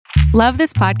Love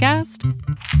this podcast?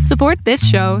 Support this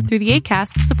show through the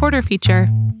Acast supporter feature.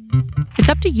 It's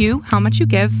up to you how much you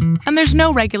give, and there's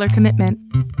no regular commitment.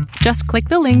 Just click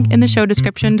the link in the show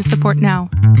description to support now.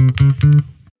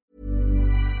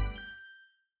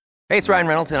 Hey, it's Ryan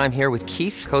Reynolds, and I'm here with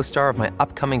Keith, co-star of my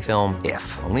upcoming film,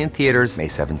 If, only in theaters May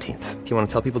 17th. Do you want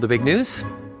to tell people the big news?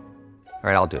 All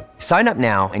right, I'll do it. Sign up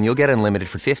now and you'll get unlimited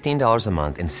for $15 a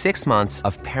month and 6 months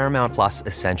of Paramount Plus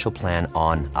Essential Plan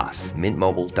on us.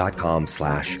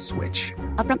 MintMobile.com/switch.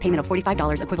 Upfront payment of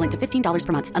 $45 equivalent to $15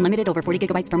 per month. Unlimited over 40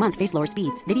 gigabytes per month. Face lower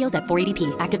speeds. Videos at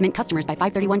 480p. Active Mint customers by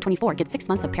 531.24 get 6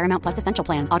 months of Paramount Plus Essential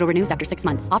Plan. Auto renews after 6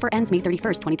 months. Offer ends May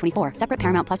 31st, 2024. Separate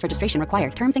Paramount Plus registration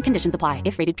required. Terms and conditions apply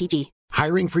if rated PG.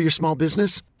 Hiring for your small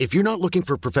business? If you're not looking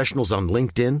for professionals on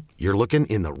LinkedIn, you're looking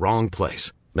in the wrong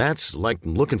place. That's like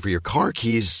looking for your car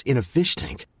keys in a fish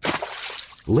tank.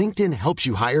 LinkedIn helps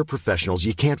you hire professionals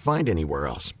you can't find anywhere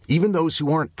else, even those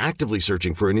who aren't actively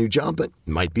searching for a new job but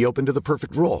might be open to the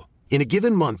perfect role. In a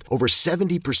given month, over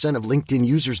 70% of LinkedIn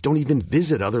users don't even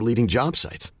visit other leading job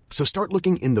sites. So start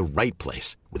looking in the right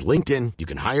place. With LinkedIn, you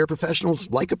can hire professionals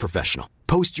like a professional.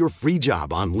 Post your free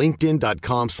job on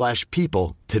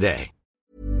linkedin.com/people today.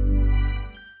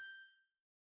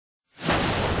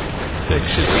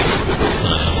 Fiction,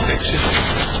 science fiction,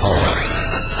 horror,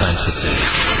 fantasy,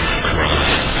 crime,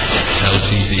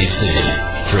 LGBT,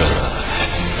 thriller.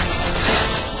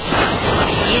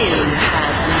 You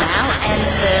have now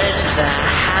entered the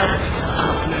House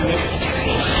of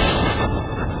Mystery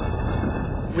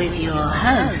with your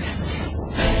hosts,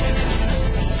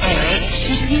 Eric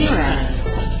Shapiro,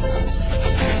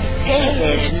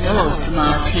 David North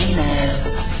Martino,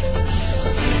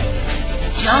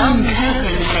 John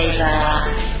Copenhaver,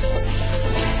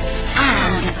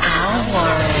 and Al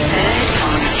Warren. Heard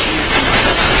on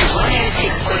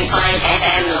 106.5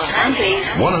 FM Los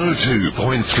Angeles,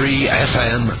 102.3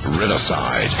 FM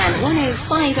Riverside, and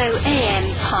 105.0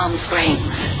 AM Palm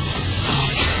Springs.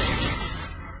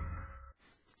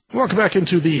 Welcome back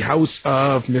into the House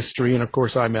of Mystery, and of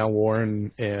course I'm Al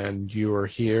Warren, and you are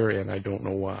here, and I don't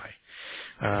know why.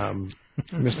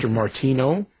 Mr.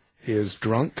 Martino is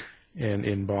drunk and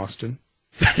in Boston.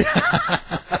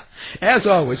 As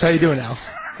always, how you doing, Al?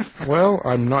 Well,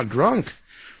 I'm not drunk.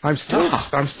 I'm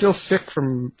still sick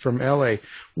from LA.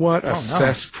 What a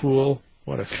cesspool!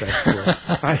 What a cesspool!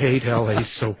 I hate LA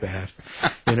so bad.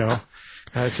 You know,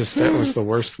 that was the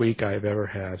worst week I've ever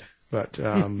had. But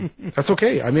that's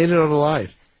okay. I made it out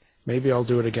alive. Maybe I'll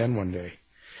do it again one day.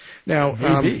 Now,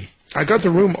 I got the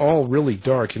room all really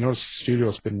dark. You notice the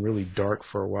studio's been really dark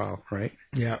for a while, right?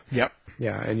 Yeah. Yep.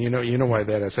 Yeah, and you know why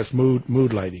that is. That's mood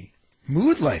lighting.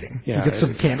 Mood lighting? Yeah. You get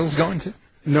some candles going too?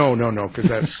 No, because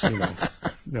that's,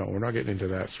 no, we're not getting into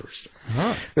that sort of stuff.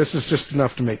 Huh. This is just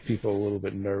enough to make people a little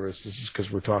bit nervous. This is because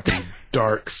we're talking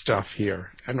dark stuff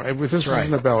here. And this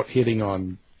isn't about hitting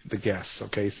on the guests,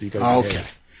 okay? So you got to okay.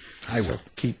 I will. So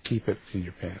keep it in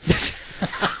your pants.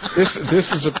 This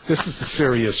is a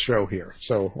serious show here.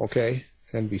 So, okay?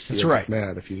 NBC. That's right.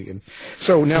 Mad if you can.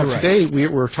 So now today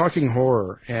we're talking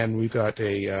horror, and we've got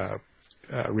a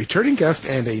returning guest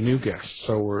and a new guest.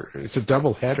 So it's a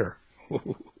double header.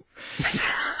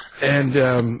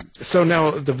 And so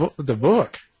now the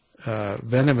book,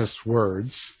 Venomous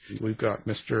Words. We've got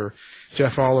Mr.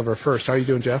 Jeff Oliver first. How are you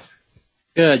doing, Jeff?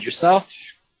 Good. Yourself?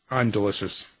 I'm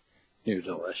delicious. You're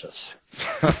delicious.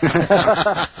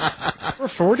 We're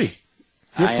 40.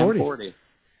 You're 40. I am 40.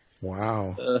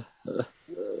 Wow.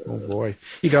 Oh boy.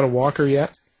 You got a walker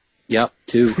yet? Yep,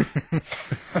 2.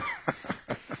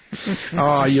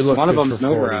 Oh, you look One of good them's for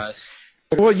 40. notarized.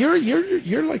 Well, you're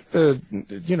like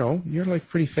you're like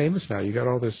pretty famous now. You got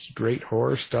all this great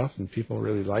horror stuff, and people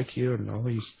really like you, and all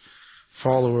these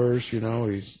followers. He's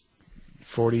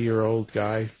 40-year-old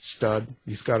guy, stud.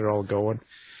 He's got it all going.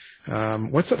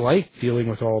 What's it like dealing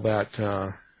with all that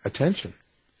attention?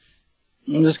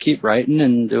 I'll just keep writing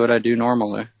and do what I do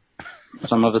normally.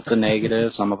 Some of it's a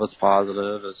negative, some of it's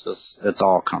positive. It's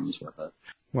all comes with it.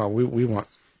 Well, we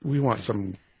want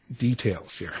some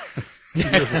details here.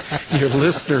 your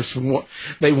listeners,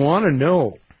 they want to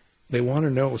know. They want to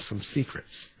know some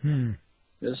secrets.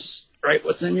 Just write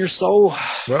what's in your soul.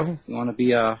 Well, you want to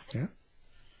be write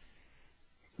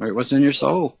what's in your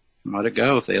soul. Let it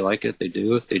go. If they like it, they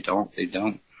do. If they don't, they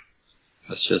don't.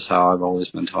 That's just how I've always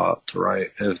been taught to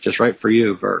write. Just write for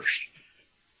you first.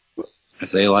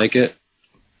 If they like it,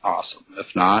 awesome.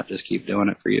 If not, just keep doing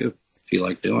it for you. If you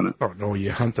like doing it. Oh no,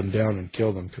 you hunt them down and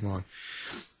kill them. Come on.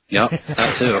 Yep,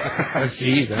 that too.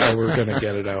 See, now we're gonna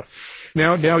get it out.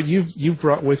 Now you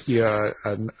brought with you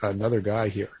another guy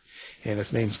here, and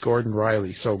his name's Gordon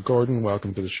Riley. So Gordon,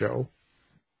 welcome to the show.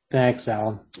 Thanks,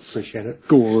 Alan. Appreciate it.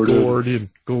 Gordon.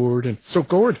 So,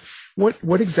 Gord,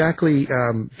 what exactly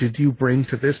did you bring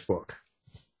to this book?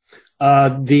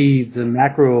 The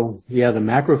macro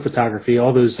photography,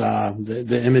 all those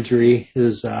the imagery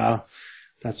is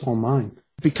that's all mine.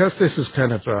 Because this is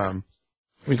kind of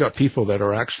we got people that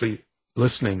are actually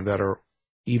listening that are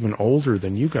even older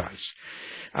than you guys.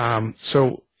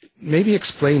 So maybe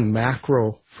explain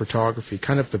macro photography,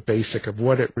 kind of the basic of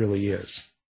what it really is.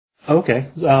 Okay.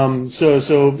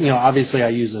 So obviously I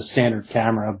use a standard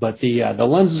camera, but the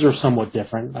lenses are somewhat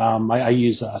different. I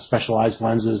use specialized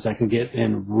lenses that can get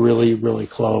in really, really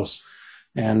close.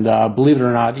 And believe it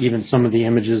or not, even some of the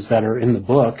images that are in the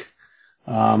book,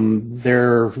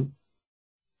 they're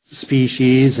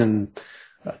species and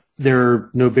they're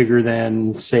no bigger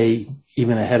than, say,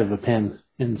 even a head of a pin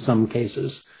in some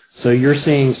cases. So you're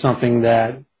seeing something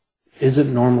that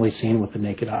isn't normally seen with the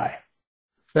naked eye.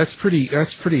 That's pretty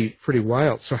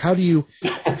wild. So how do you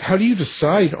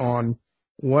decide on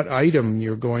what item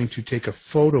you're going to take a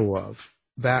photo of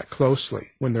that closely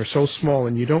when they're so small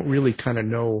and you don't really kind of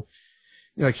know?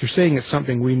 Like you're saying, it's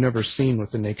something we've never seen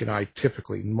with the naked eye.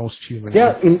 Typically, most humans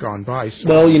have gone by. So.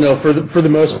 Well, for the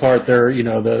most part, they're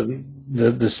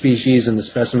the species and the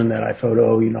specimen that I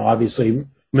photo. Obviously,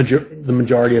 the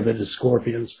majority of it is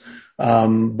scorpions.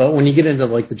 But when you get into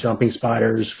like the jumping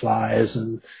spiders, flies,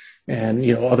 and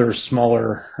other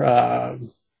smaller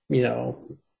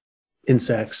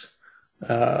insects,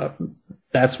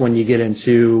 that's when you get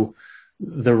into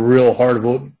the real heart of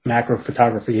what macro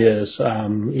photography is.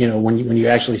 When you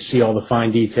actually see all the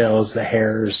fine details, the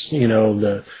hairs,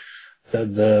 the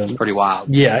It's pretty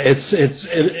wild. Yeah,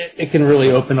 it can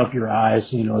really open up your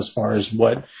eyes, as far as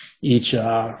what each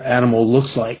animal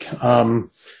looks like.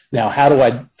 Now, how do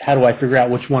I figure out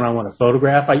which one I want to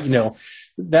photograph? I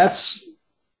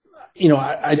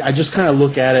just kind of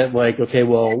look at it like, okay,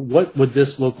 well, what would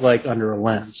this look like under a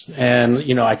lens? And,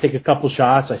 I take a couple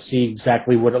shots, I see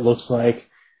exactly what it looks like.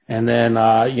 And then,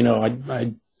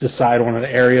 I decide on an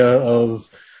area of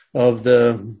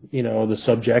the, the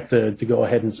subject to go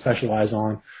ahead and specialize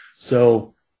on.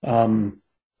 So,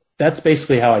 that's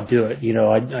basically how I do it.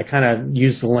 I kind of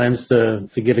use the lens to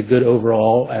get a good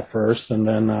overall at first. And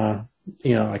then, I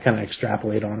kind of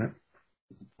extrapolate on it.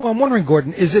 Well, I'm wondering,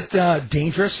 Gordon, is it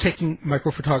dangerous taking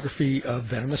microphotography of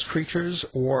venomous creatures,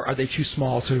 or are they too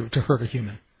small to hurt a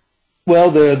human? Well,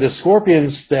 the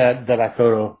scorpions that I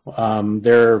photo,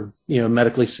 they're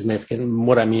medically significant. And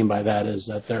what I mean by that is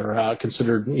that they're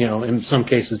considered, in some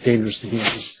cases, dangerous to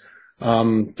humans.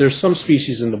 There's some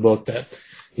species in the book that,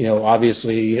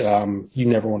 obviously, you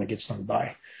never want to get stung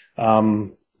by.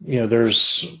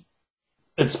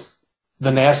 It's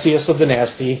the nastiest of the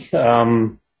nasty.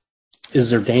 Is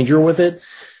there danger with it?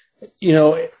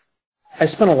 I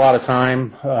spent a lot of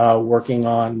time working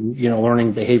on,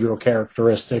 learning behavioral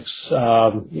characteristics,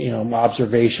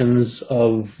 observations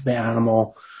of the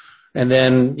animal. And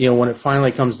then, when it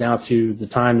finally comes down to the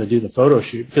time to do the photo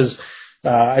shoot, because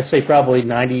I'd say probably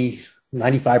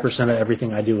 95% of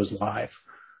everything I do is live.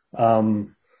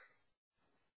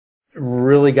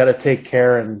 Really got to take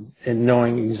care in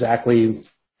knowing exactly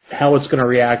how it's going to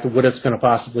react, what it's going to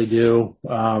possibly do.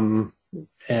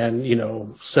 And,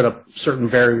 set up certain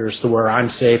barriers to where I'm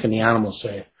safe and the animal's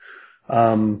safe.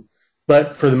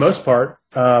 But for the most part,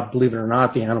 believe it or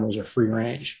not, the animals are free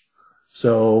range.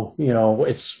 So,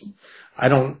 I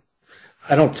don't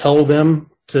tell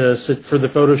them to sit for the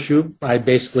photo shoot. I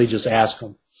basically just ask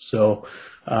them. So,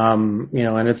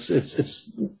 and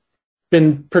it's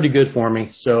been pretty good for me.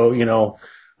 So,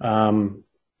 I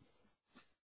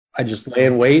just lay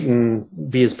in wait and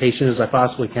be as patient as I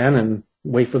possibly can and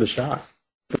wait for the shot.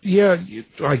 Yeah,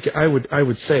 I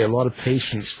would say a lot of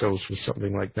patience goes with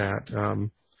something like that.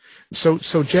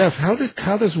 So Jeff,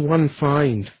 how does one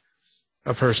find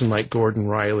a person like Gordon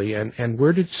Riley, and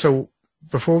so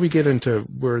before we get into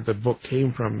where the book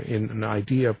came from in an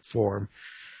idea form,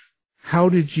 how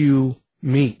did you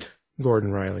meet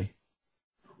Gordon Riley?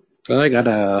 Well, I got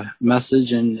a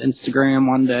message in Instagram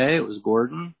one day. It was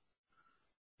Gordon.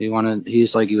 He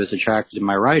was attracted to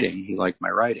my writing. He liked my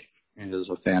writing. He was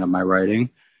a fan of my writing.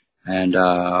 And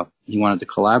he wanted to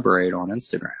collaborate on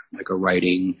Instagram, like a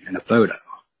writing and a photo.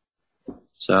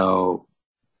 So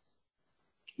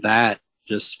that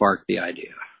just sparked the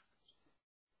idea.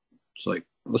 It's like,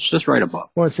 let's just write a book.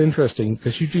 Well, it's interesting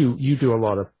because you do a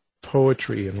lot of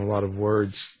poetry and a lot of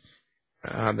words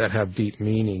that have deep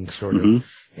meaning, sort of.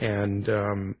 Mm-hmm. And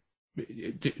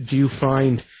do you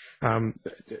find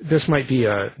this might be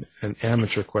an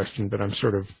amateur question, but I'm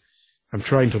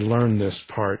trying to learn this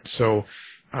part. So,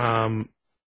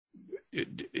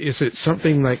 is it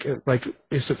something like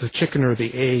is it the chicken or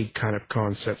the egg kind of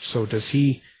concept? So does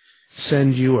he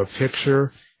send you a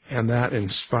picture and that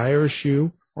inspires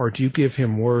you, or do you give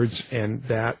him words and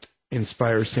that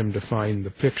inspires him to find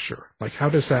the picture? Like, how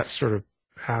does that sort of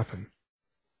happen?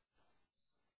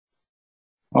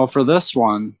 Well, for this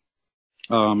one,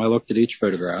 I looked at each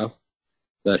photograph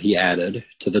that he added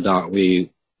to the doc.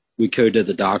 We co-did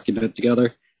the document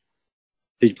together.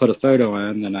 He'd put a photo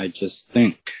in, and I just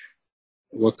think,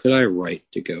 what could I write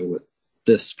to go with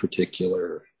this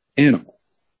particular animal?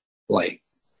 Like,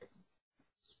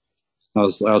 I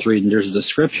was reading, there's a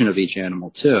description of each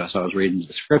animal too. So I was reading the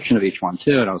description of each one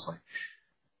too. And I was like,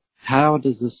 how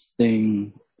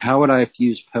would I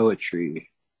fuse poetry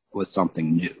with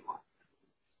something new?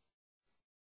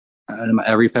 And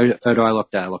every photo I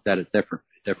looked at it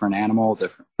different animal,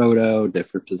 different photo,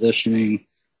 different positioning.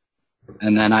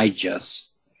 And then I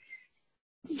just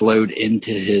flowed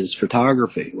into his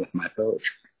photography with my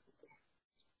poetry.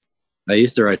 I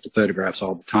used to write the photographs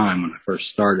all the time when I first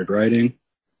started writing.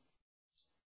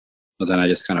 But then I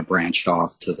just kind of branched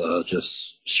off to the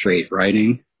just straight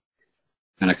writing.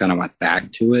 And I kind of went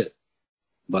back to it.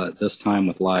 But this time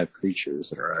with live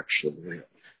creatures that are actually real.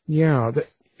 Yeah.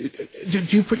 Do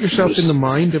you put yourself in the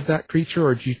mind of that creature,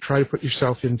 or do you try to put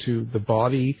yourself into the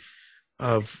body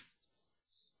of...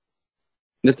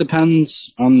 It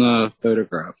depends on the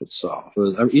photograph itself.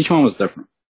 Each one was different.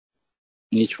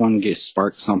 Each one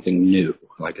sparked something new,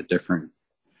 like a different...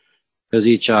 Because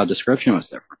each description was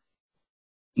different.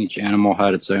 Each animal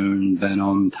had its own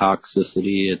venom,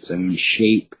 toxicity, its own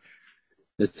shape,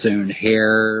 its own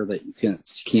hair that you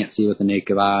can't see with the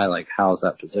naked eye. Like, how is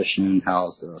that positioned? How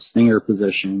is the stinger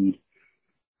positioned?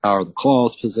 How are the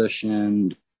claws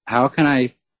positioned? How can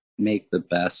I make the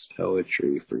best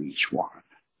poetry for each one?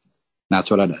 And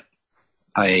that's what I did.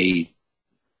 I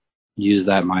used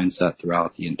that mindset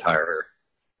throughout the entire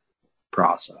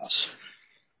process.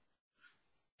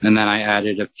 And then I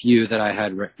added a few that I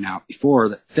had written out before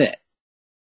that fit.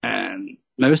 And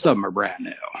most of them are brand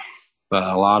new. But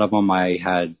a lot of them I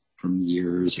had from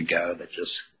years ago that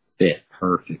just fit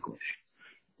perfectly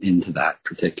into that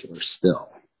particular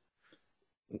still.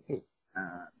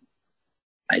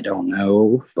 I don't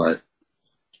know, but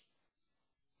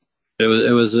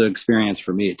it was an experience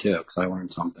for me too, because I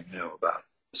learned something new about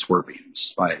scorpions,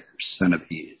 spiders,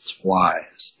 centipedes,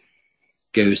 flies,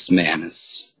 ghost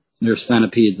mantis. There's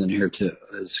centipedes in here too.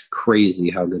 It's crazy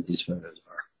how good these photos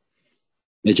are.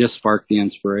 It just sparked the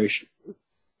inspiration.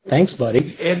 Thanks,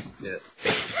 buddy. And, yeah.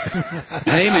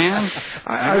 Hey, man.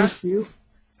 I was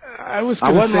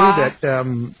going to say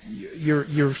that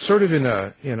you're sort of in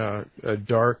a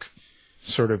dark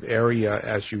sort of area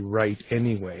as you write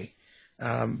anyway.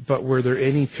 But were there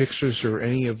any pictures or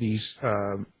any of these,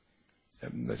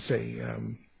 let's say,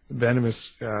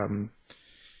 venomous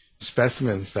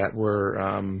specimens that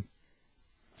were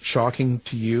shocking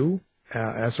to you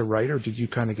as a writer? Did you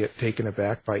kind of get taken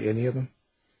aback by any of them?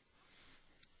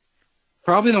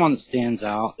 Probably the one that stands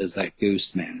out is that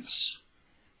ghost mantis.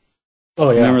 Oh,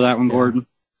 yeah. Remember that one, Gordon?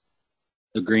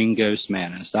 The green ghost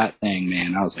mantis. That thing,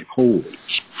 man, I was like, holy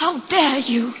shit. How dare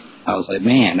you? I was like,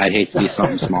 man, I'd hate to be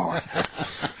something smaller.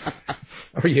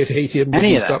 Or you'd hate him to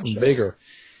be something bigger.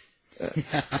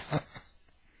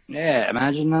 Yeah,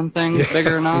 imagine them things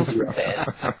bigger than us.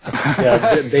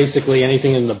 Yeah, basically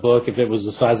anything in the book, if it was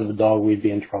the size of a dog, we'd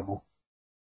be in trouble.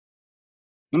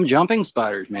 Them jumping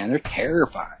spiders, man, they're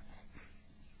terrifying.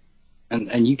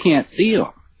 And you can't see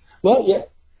them. Well,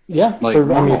 yeah. Like,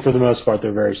 for the most part,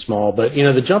 they're very small. But,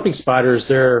 the jumping spiders,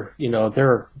 they're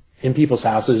in people's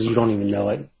houses. You don't even know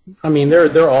it. I mean,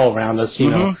 they're all around us, you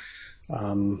know.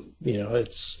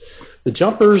 It's the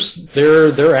jumpers.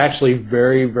 They're actually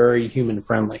very, very human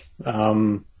friendly.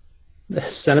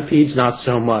 Centipedes, not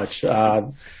so much.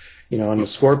 And the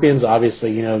scorpions,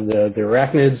 obviously, the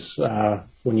arachnids.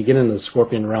 When you get into the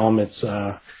scorpion realm, it's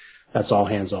that's all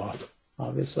hands off,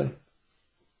 obviously.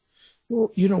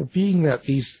 Well, being that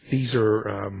these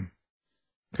are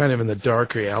kind of in the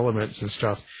darker elements and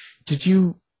stuff, did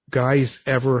you guys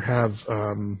ever have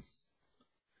an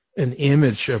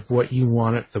image of what you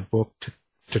wanted the book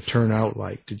to turn out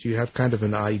like? Did you have kind of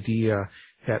an idea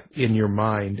in your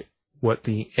mind what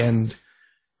the end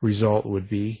result would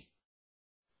be?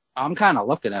 I'm kind of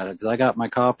looking at it because I got my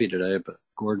copy today, but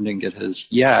Gordon didn't get his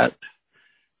yet.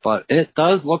 But it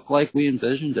does look like we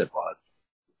envisioned it, bud.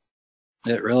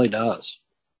 It really does.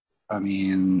 I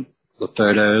mean, the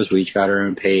photos, we each got our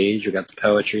own page. We got the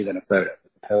poetry, then a photo.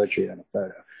 The poetry, then a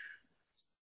photo.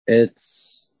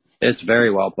 It's very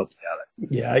well put together.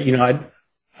 Yeah,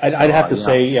 I'd have to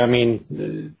say, I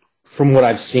mean, from what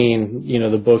I've seen,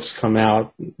 the book's come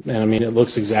out, and I mean, it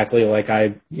looks exactly like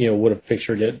I, would have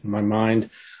pictured it in my mind.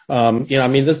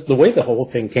 The way the whole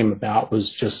thing came about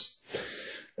was just,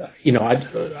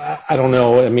 I don't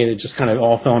know. I mean, it just kind of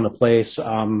all fell into place.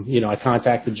 I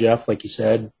contacted Jeff, like you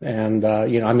said, and,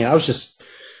 I was just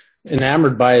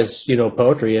enamored by his,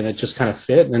 poetry, and it just kind of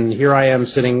fit. And here I am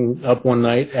sitting up one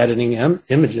night editing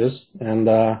images, and,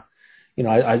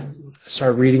 I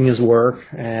started reading his work,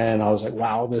 and I was like,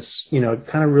 wow, this,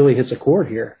 kind of really hits a chord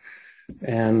here.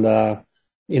 And,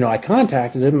 I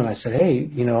contacted him and I said, hey,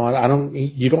 you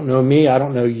don't know me, I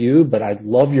don't know you, but I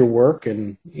love your work.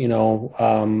 And,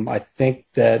 I think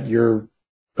that your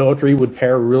poetry would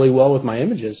pair really well with my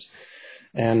images.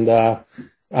 And,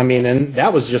 and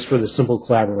that was just for the simple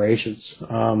collaborations.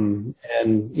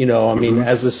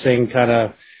 As this thing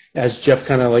as Jeff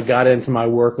kind of like got into my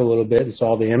work a little bit and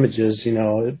saw the images,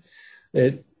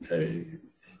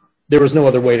 there was no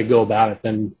other way to go about it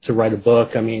than to write a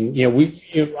book. I mean,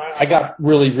 I got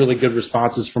really, really good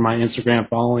responses from my Instagram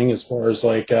following as far as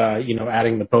like,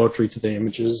 adding the poetry to the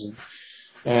images.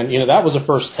 And that was a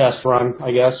first test run,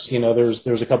 I guess.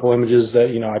 There's a couple images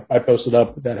that, I posted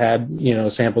up that had,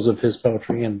 samples of his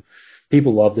poetry, and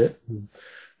people loved it.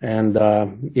 And,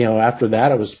 after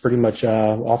that, it was pretty much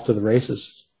off to the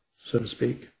races, so to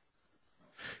speak.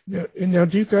 Now,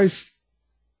 do you guys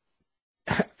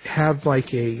have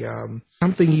like a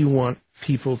something you want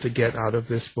people to get out of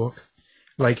this book?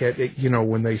 Like,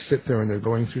 when they sit there and they're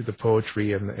going through the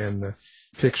poetry and the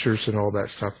pictures and all that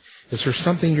stuff, is there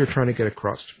something you're trying to get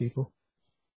across to people?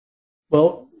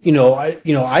 Well,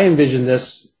 I envision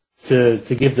this to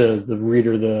give the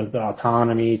reader the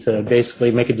autonomy to basically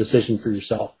make a decision for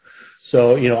yourself.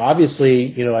 So,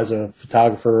 obviously, as a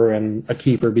photographer and a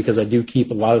keeper, because I do keep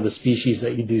a lot of the species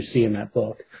that you do see in that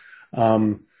book,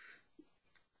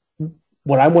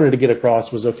 what I wanted to get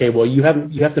across was, okay, well, you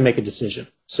have to make a decision.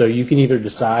 So you can either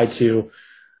decide to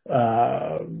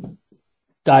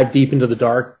dive deep into the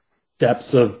dark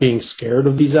depths of being scared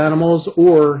of these animals,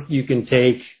 or you can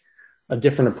take a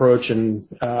different approach and,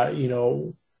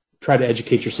 try to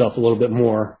educate yourself a little bit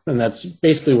more. And that's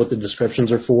basically what the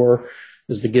descriptions are for,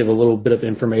 is to give a little bit of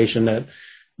information that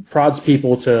prods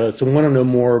people to want to know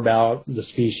more about the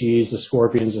species, the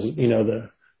scorpions, the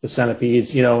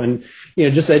centipedes, and,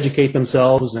 just educate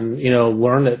themselves and,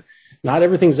 learn that not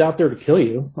everything's out there to kill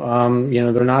you.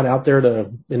 They're not out there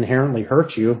to inherently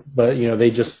hurt you, but,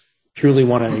 they just truly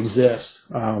want to exist.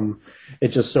 It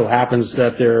just so happens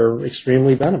that they're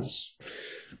extremely venomous,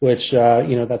 which,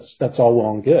 that's all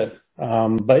well and good.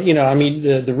 But,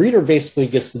 the reader basically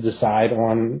gets to decide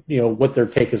on, what their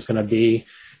take is going to be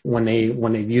when they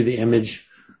view the image,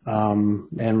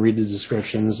 and read the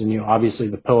descriptions. And, obviously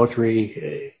the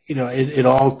poetry, it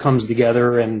all comes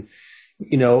together, and,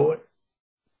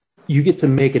 you get to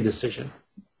make a decision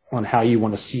on how you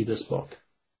want to see this book.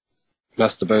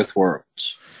 Best of both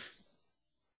worlds.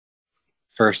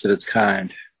 First of its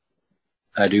kind,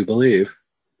 I do believe.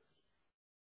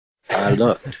 I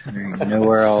looked.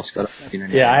 Nowhere else that I've seen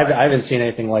anything. Yeah, I haven't seen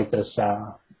anything like this,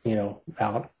 out.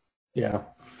 Yeah.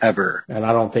 Ever. And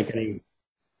I don't think any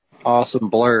awesome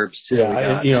blurbs too.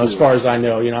 Yeah, as far as I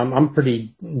know, I'm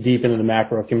pretty deep into the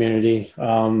macro community,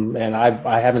 and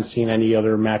I haven't seen any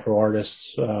other macro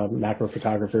artists, macro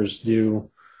photographers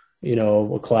do,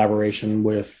 a collaboration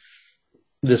with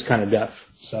this kind of depth.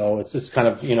 So it's kind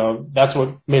of, that's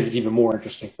what made it even more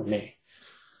interesting for me.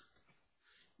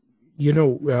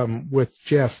 With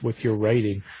Jeff, with your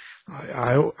writing,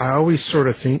 I always sort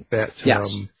of think that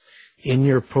yes. In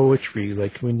your poetry,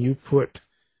 like when you put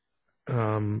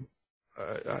a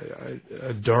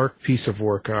dark piece of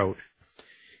work out,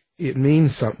 it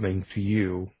means something to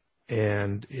you,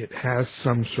 and it has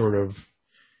some sort of,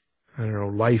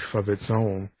 life of its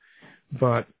own.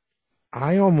 But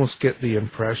I almost get the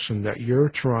impression that you're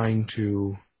trying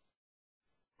to,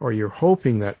 or you're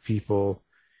hoping that people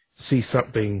see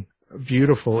something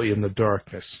beautiful in the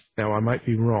darkness. Now, I might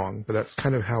be wrong, but that's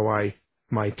kind of how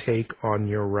my take on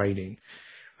your writing.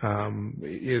 Do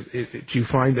you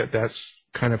find that that's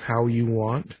kind of how you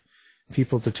want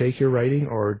people to take your writing,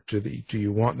 or do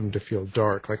you want them to feel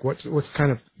dark? Like, what's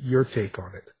kind of your take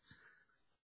on it?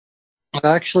 I've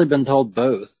actually been told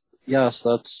both. Yes,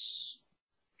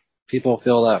 people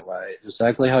feel that way.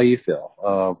 Exactly how you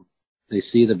feel. They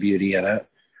see the beauty in it.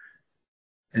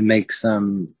 It makes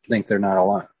them think they're not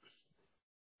alone,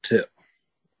 too.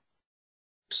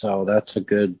 So that's a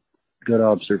good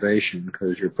observation,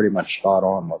 because you're pretty much spot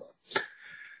on with it.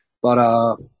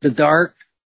 But the dark,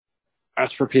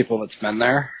 that's for people that's been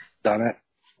there, done it,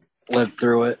 lived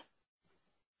through it.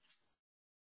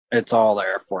 It's all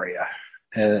there for you.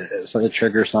 So it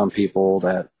triggers some people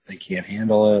that they can't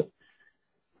handle it.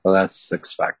 Well, that's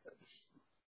expected.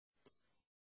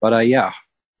 But yeah,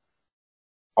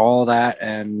 all that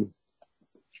and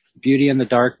beauty in the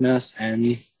darkness,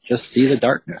 and just see the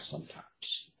darkness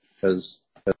sometimes, because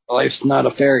life's not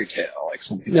a fairy tale like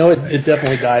some people. No, it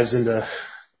definitely dives into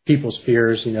people's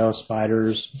fears.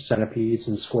 Spiders, centipedes,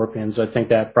 and scorpions. I think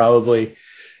that probably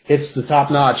hits the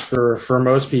top notch for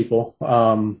most people.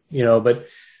 But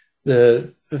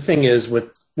the thing is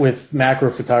with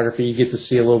macro photography, you get to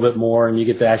see a little bit more, and you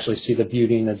get to actually see the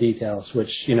beauty in the details,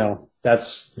 which,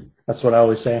 that's what I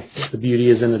always say. The beauty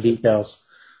is in the details.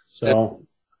 So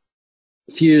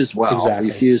fused well. Exactly.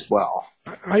 We fused well.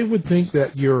 I would think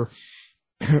that your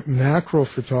macro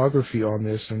photography on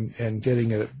this and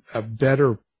getting a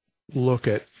better look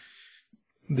at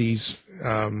these,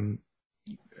 I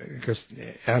guess,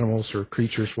 animals or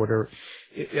creatures, whatever,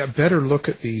 a better look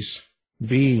at these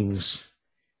beings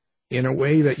in a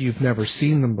way that you've never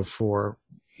seen them before,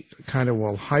 kind of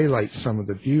will highlight some of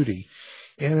the beauty.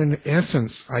 And in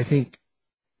essence, I think,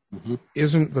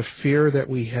 isn't the fear that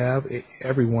we have,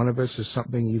 every one of us, is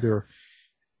something either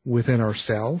within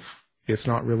ourselves? It's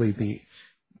not really the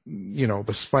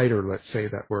spider, let's say,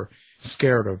 that we're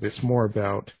scared of. It's more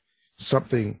about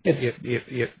something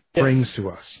it brings to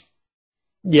us.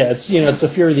 Yeah, it's a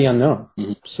fear of the unknown.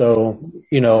 So,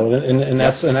 and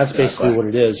that's basically what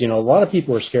it is. A lot of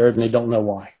people are scared and they don't know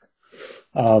why.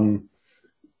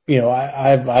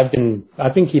 I've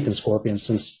been keeping scorpions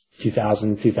since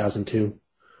 2000, 2002.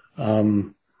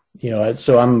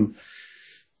 So I'm,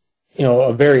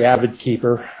 a very avid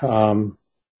keeper.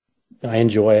 I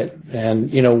enjoy it.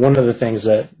 And, one of the things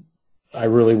that I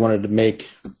really wanted to make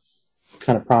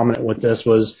kind of prominent with this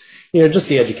was, just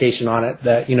the education on it,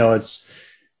 that,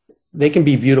 they can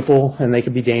be beautiful and they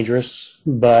can be dangerous,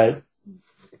 but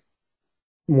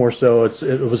more so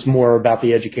it was more about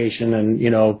the education and,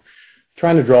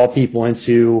 trying to draw people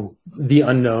into the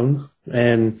unknown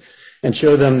and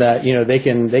show them that, they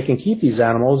can keep these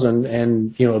animals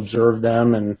and observe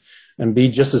them and be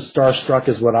just as starstruck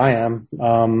as what I am,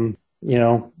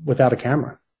 without a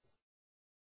camera.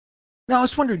 Now, I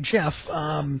was wondering, Jeff,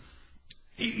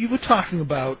 you were talking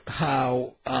about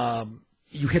how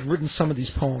you had written some of these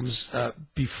poems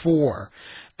before.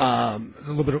 Some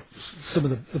of the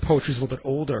poetry is a little bit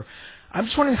older. I'm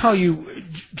just wondering how do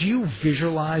you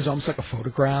visualize almost like a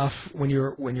photograph when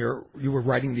you were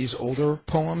writing these older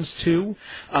poems too?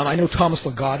 I know Thomas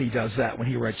Ligotti does that when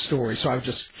he writes stories, so I was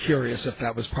just curious if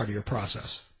that was part of your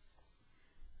process.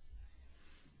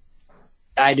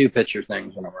 I do picture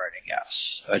things when I'm writing,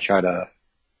 yes. I try to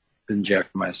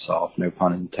inject myself, no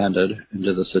pun intended,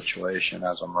 into the situation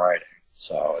as I'm writing.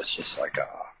 So it's just like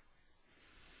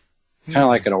kind of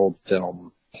like an old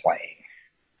film playing.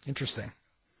 Interesting.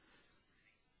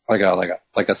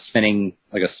 Like a spinning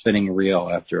reel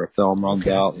after a film runs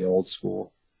out, the old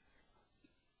school.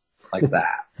 Like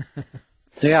that.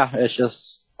 So yeah, it's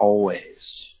just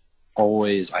always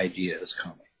ideas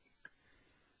coming.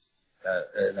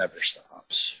 It never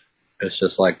stops. It's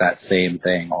just like that same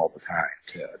thing all the time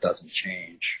too. It doesn't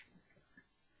change.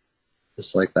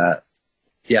 Just like that.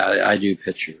 Yeah, I do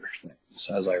picture things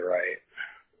as I write.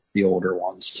 The older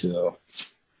ones too.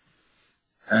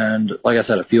 And like I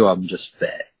said, a few of them just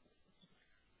fit.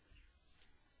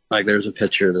 Like there's a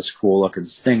picture of this cool looking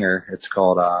stinger. It's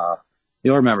called,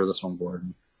 you'll remember this one,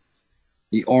 Gordon.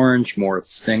 The orange morph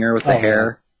stinger with the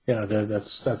hair. Yeah,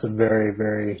 that's a very,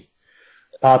 very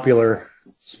popular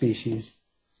species.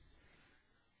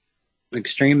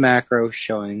 Extreme macro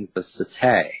showing the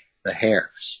setae, the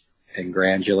hairs, and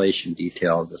granulation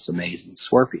detail of this amazing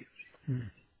scorpion.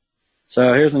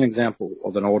 So here's an example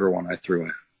of an older one I threw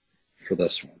in for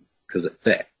this one because it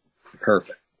fit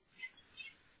perfect.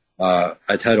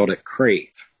 I titled it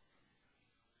Crave.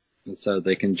 And so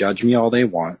they can judge me all they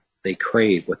want. They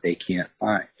crave what they can't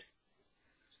find.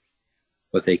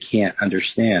 What they can't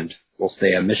understand will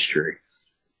stay a mystery.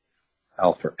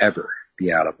 I'll forever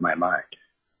be out of my mind.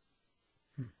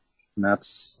 And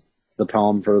that's the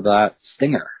poem for that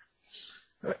stinger.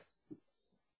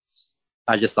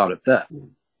 I just thought it fit.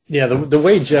 Yeah, the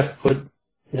way Jeff put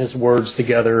his words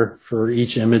together for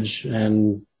each image,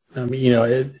 and I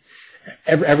mean,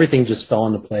 everything just fell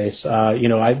into place.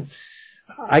 I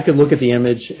could look at the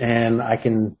image and I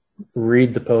can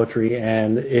read the poetry,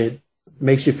 and it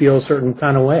makes you feel a certain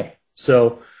kind of way.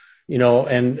 So,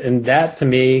 and that to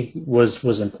me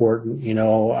was important.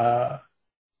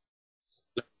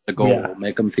 The goal will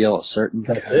make them feel a certain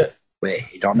it. way.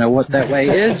 You don't know what that way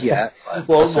is yet.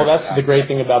 Well, that's the great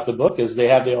thing about the book is they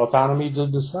have the autonomy to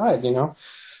decide.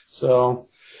 So,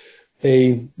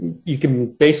 you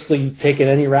can basically take it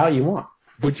any route you want.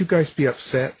 Would you guys be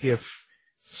upset if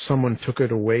someone took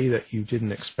it away that you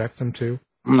didn't expect them to?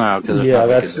 No,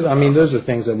 because those are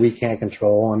things that we can't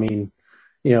control. I mean,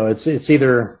 it's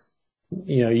either,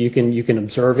 you can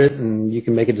observe it and you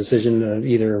can make a decision to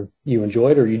either you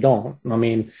enjoy it or you don't. I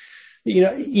mean,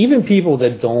 even people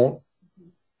that don't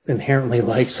inherently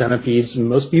like centipedes, and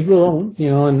most people don't,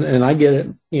 and I get it.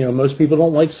 Most people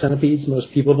don't like centipedes.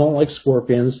 Most people don't like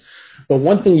scorpions. But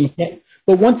one thing you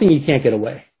can't get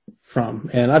away from,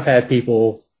 and I've had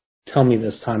people tell me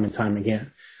this time and time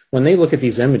again. When they look at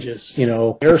these images,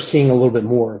 they're seeing a little bit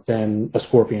more than a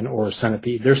scorpion or a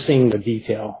centipede. They're seeing the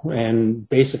detail and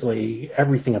basically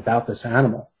everything about this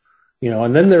animal,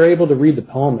 and then they're able to read the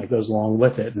poem that goes along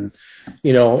with it. And,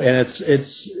 and it's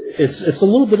a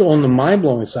little bit on the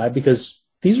mind-blowing side because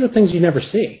these are things you never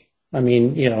see. I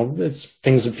mean, it's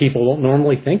things that people don't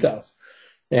normally think of.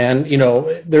 And,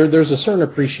 there's a certain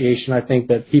appreciation I think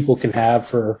that people can have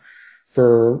for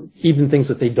even things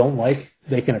that they don't like.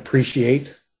 They can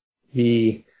appreciate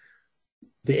the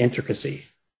intricacy.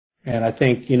 And I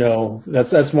think,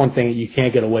 that's one thing that you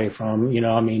can't get away from.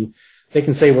 They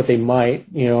can say what they might,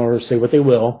 or say what they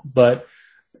will, but,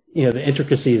 the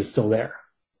intricacy is still there.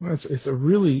 Well, it's a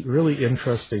really, really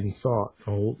interesting thought,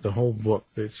 the whole book.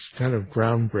 It's kind of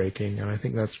groundbreaking, and I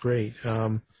think that's great.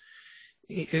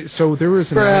 So there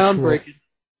is an groundbreaking.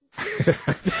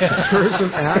 There is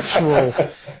an actual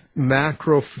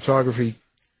macro photography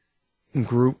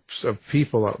groups of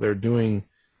people out there doing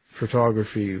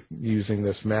photography using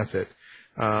this method.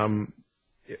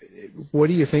 What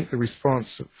do you think the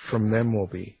response from them will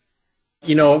be?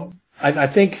 I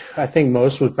think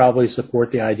most would probably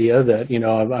support the idea that,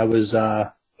 I was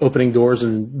opening doors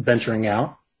and venturing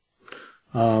out.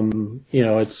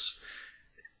 It's,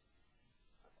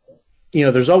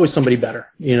 there's always somebody better.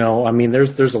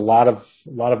 There's a lot of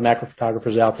macro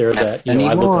photographers out there that,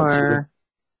 I look up to.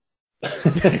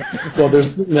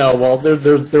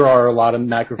 There are a lot of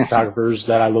macro photographers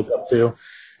that I look up to,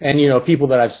 and people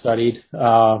that I've studied.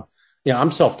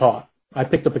 I'm self-taught. I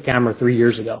picked up a camera 3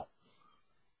 years ago,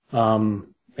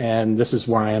 and this is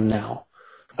where I am now.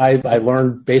 I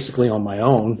learned basically on my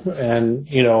own, and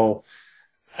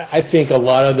I think a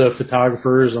lot of the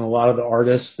photographers and a lot of the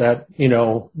artists that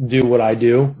do what I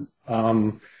do,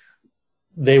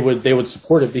 they would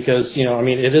support it because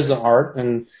it is an art,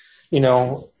 and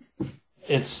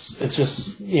it's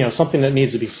just, something that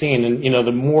needs to be seen. And,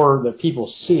 the more that people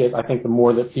see it, I think the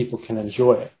more that people can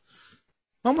enjoy it.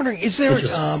 I'm wondering, is there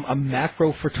a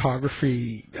macro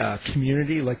photography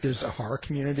community? Like there's a horror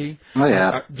community? Oh,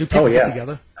 yeah. Do people get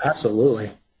together?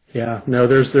 Absolutely. Yeah. No,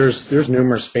 there's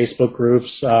numerous Facebook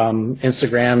groups.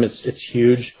 Instagram, it's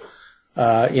huge.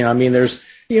 There's,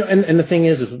 and the thing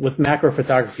is with macro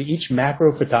photography, each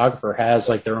macro photographer has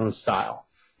like their own style.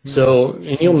 So,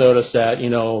 and you'll notice that,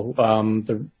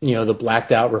 the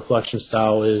blacked out reflection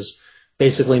style is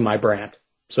basically my brand,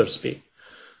 so to speak.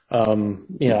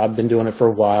 I've been doing it for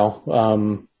a while.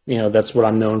 That's what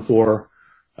I'm known for.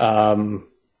 But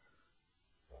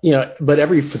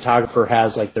every photographer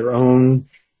has like their own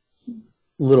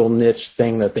little niche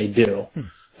thing that they do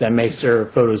that makes their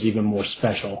photos even more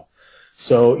special.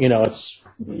 So, it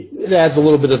adds a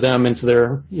little bit of them into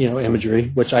their, imagery,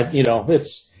 which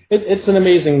it's an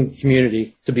amazing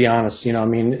community, to be honest.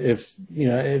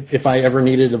 If I ever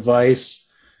needed advice,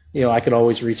 I could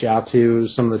always reach out to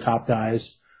some of the top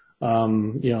guys.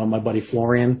 My buddy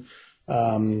Florian,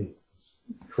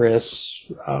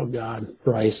 Chris,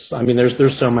 Bryce.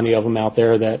 There's so many of them out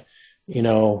there that,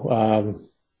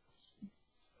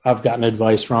 I've gotten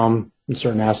advice from in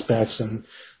certain aspects, and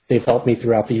they've helped me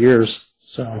throughout the years.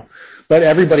 So, but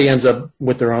everybody ends up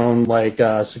with their own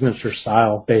signature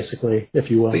style, basically, if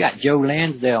you will. We got Joe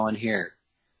Lansdale in here.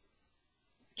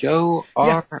 Joe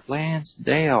R.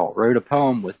 Lansdale wrote a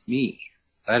poem with me.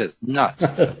 That is nuts.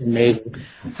 That's amazing.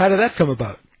 How did that come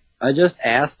about? I just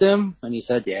asked him, and he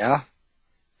said, yeah.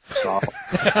 So.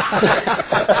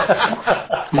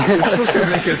 That's supposed to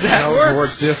make it sound more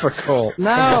difficult.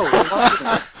 No.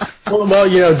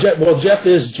 Jeff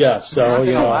is Jeff, so I'm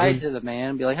gonna lie to the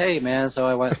man and be like, "Hey, man, so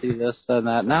I went through this and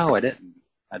that." No, I didn't.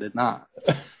 I did not.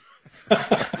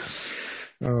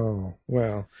 Oh,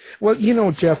 well,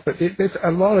 Jeff, but it's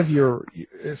a lot of your,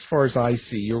 as far as I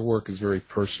see, your work is very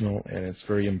personal and it's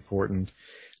very important.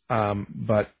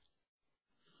 But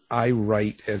I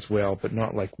write as well, but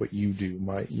not like what you do.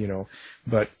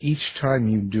 But each time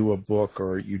you do a book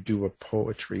or you do a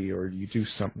poetry or you do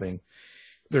something,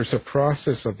 there's a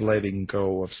process of letting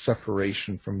go, of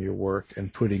separation from your work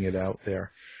and putting it out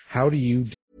there. How do you?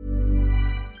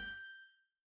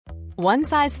 One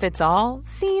size fits all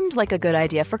seemed like a good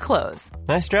idea for clothes.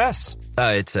 Nice dress.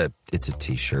 It's a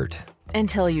t-shirt.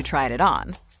 Until you tried it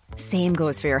on. Same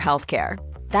goes for your healthcare.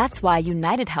 That's why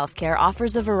United Healthcare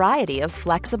offers a variety of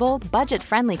flexible,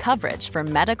 budget-friendly coverage for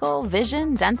medical,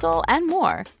 vision, dental, and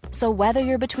more. So whether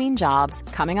you're between jobs,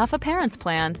 coming off a parent's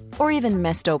plan, or even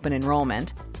missed open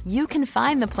enrollment, you can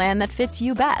find the plan that fits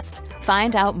you best.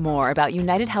 Find out more about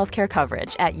United Healthcare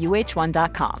coverage at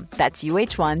uh1.com. That's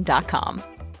uh1.com.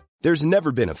 There's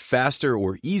never been a faster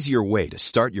or easier way to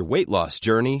start your weight loss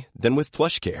journey than with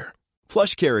PlushCare.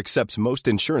 PlushCare accepts most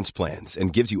insurance plans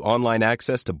and gives you online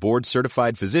access to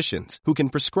board-certified physicians who can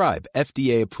prescribe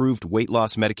FDA-approved weight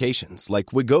loss medications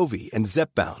like Wegovy and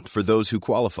Zepbound for those who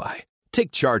qualify.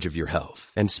 Take charge of your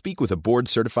health and speak with a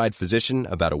board-certified physician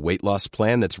about a weight loss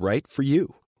plan that's right for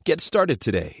you. Get started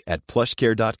today at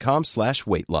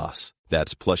plushcare.com/weight loss.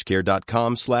 That's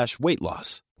plushcare.com/weight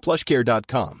loss.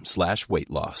 plushcare.com/weight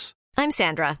loss. I'm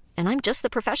Sandra, and I'm just the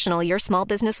professional your small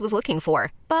business was looking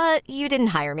for. But you didn't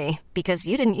hire me because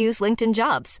you didn't use LinkedIn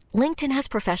Jobs. LinkedIn has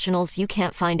professionals you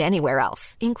can't find anywhere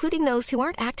else, including those who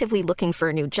aren't actively looking for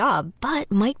a new job,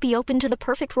 but might be open to the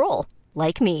perfect role,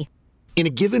 like me. In a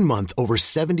given month, over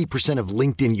 70% of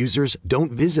LinkedIn users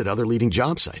don't visit other leading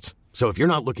job sites. So if you're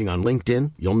not looking on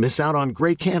LinkedIn, you'll miss out on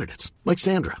great candidates like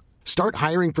Sandra. Start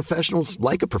hiring professionals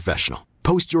like a professional.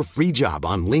 Post your free job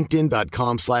on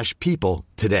linkedin.com/people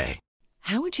today.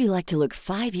 How would you like to look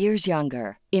 5 years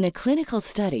younger? In a clinical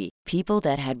study, people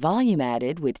that had volume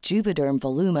added with Juvederm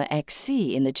Voluma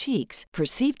XC in the cheeks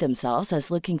perceived themselves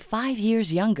as looking 5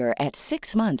 years younger at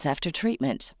 6 months after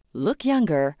treatment. Look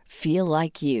younger, feel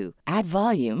like you. Add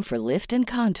volume for lift and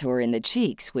contour in the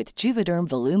cheeks with Juvederm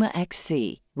Voluma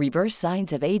XC. Reverse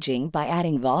signs of aging by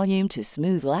adding volume to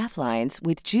smooth laugh lines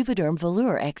with Juvederm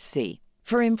Volure XC.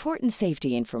 For important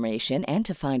safety information and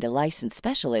to find a licensed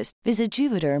specialist, visit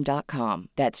Juvederm.com.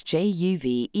 That's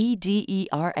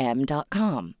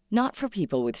JUVEDERM.com. Not for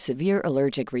people with severe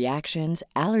allergic reactions,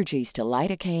 allergies to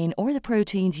lidocaine, or the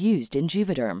proteins used in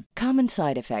Juvederm. Common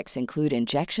side effects include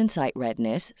injection site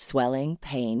redness, swelling,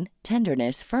 pain,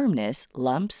 tenderness, firmness,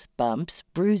 lumps, bumps,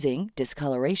 bruising,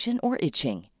 discoloration, or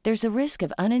itching. There's a risk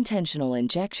of unintentional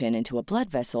injection into a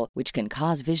blood vessel, which can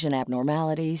cause vision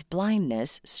abnormalities,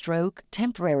 blindness, stroke,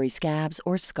 temporary scabs,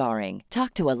 or scarring.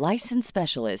 Talk to a licensed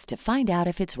specialist to find out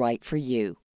if it's right for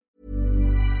you.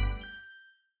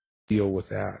 Deal with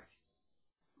that.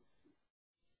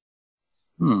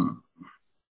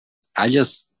 I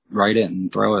just write it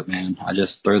and throw it, man. I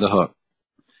just throw the hook.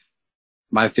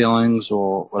 My feelings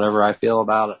or whatever I feel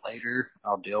about it later,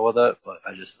 I'll deal with it, but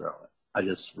I just throw it. I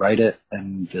just write it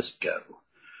and just go.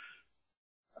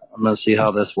 I'm going to see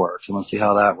how this works. I'm going to see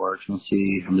how that works. I'm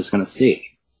just going to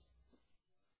see.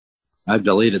 I've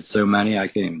deleted so many, I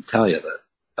can't even tell you that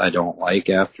I don't like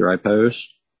after I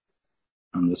post.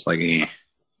 I'm just like,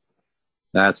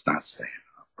 that's not staying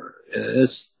up.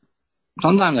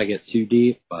 Sometimes I get too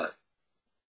deep, but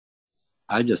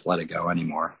I just let it go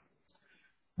anymore.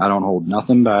 I don't hold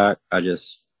nothing back. I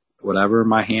just, whatever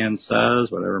my hand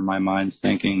says, whatever my mind's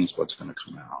thinking is what's going to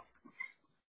come out.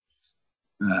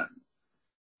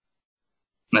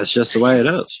 That's just the way it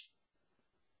is.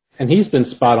 And he's been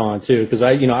spot on too, because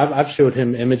I've showed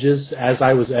him images as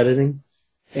I was editing,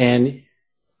 and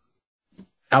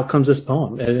out comes this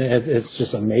poem, and it's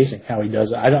just amazing how he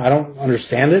does it. I don't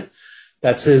understand it.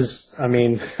 That's his. I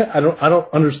mean, I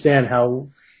don't understand how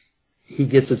he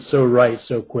gets it so right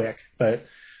so quick, but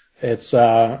it's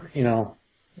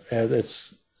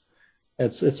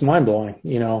it's mind blowing.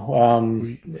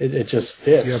 It just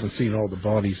fits. You haven't seen all the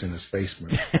bodies in his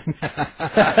basement.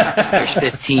 There's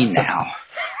 15 now.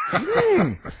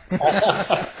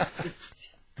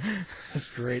 That's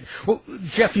great. Well,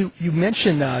 Jeff, you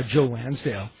mentioned Joe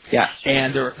Lansdale. Yeah.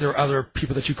 And there are other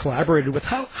people that you collaborated with.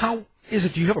 How is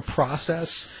it? Do you have a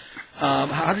process?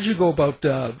 How did you go about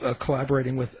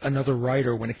collaborating with another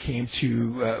writer when it comes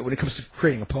to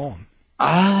creating a poem?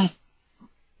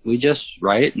 We just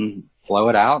write and flow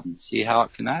it out and see how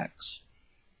it connects.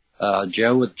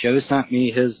 Joe sent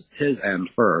me his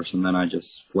end first, and then I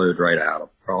just flowed right off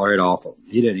of him.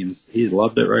 He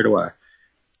loved it right away.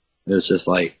 It was just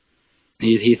like,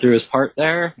 he threw his part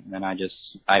there, and then I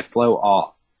flow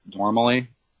off. Normally,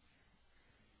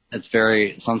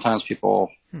 sometimes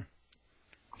people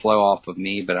flow off of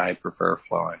me, but I prefer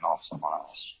flowing off someone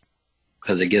else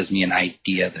because it gives me an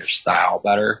idea of their style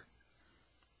better.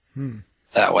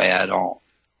 That way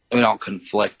we don't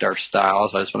conflict our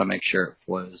styles. I just want to make sure it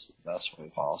flows the best way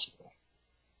possible.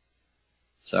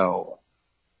 So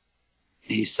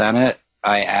he sent it,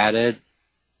 I added,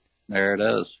 there it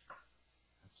is.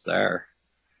 It's there.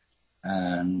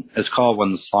 And it's called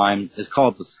the Slime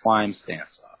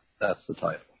Stance Up. That's the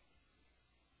title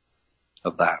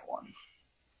of that one.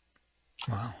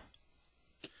 Wow.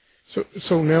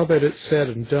 So now that it's said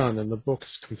and done and the book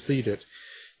is completed,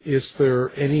 is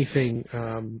there anything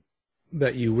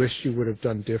that you wish you would have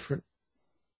done different?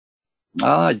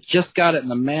 I just got it in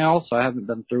the mail, so I haven't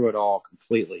been through it all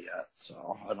completely yet.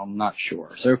 So I'm not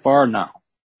sure. So far, no.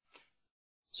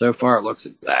 So far, it looks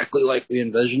exactly like we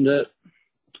envisioned it.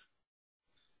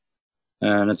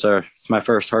 And it's my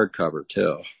first hardcover,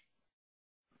 too.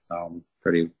 So I'm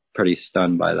pretty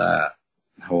stunned by that.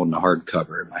 Holding a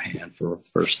hardcover in my hand for the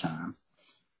first time.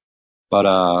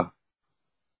 But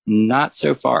not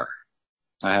so far.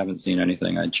 I haven't seen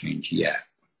anything I'd change yet.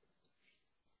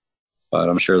 But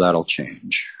I'm sure that'll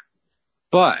change.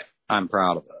 But I'm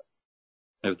proud of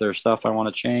it. If there's stuff I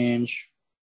want to change,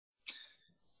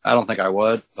 I don't think I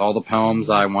would. All the poems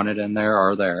I wanted in there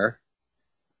are there.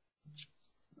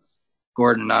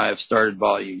 Gordon and I have started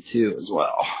volume 2 as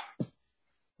well.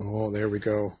 Oh, there we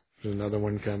go. There's another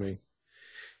one coming.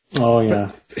 Oh,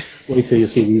 yeah. Wait till you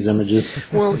see these images.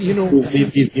 Well, you know...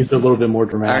 These are a little bit more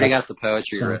dramatic. I already got the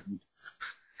poetry written.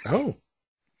 Oh.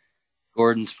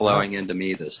 Gordon's flowing into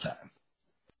me this time.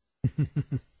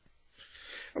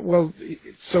 Well,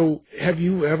 so have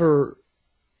you ever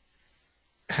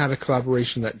had a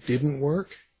collaboration that didn't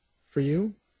work for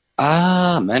you?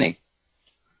 Many.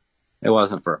 It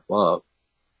wasn't for a book.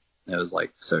 It was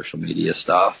like social media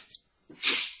stuff.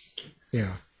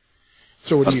 Yeah.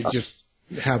 So what do you just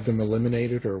have them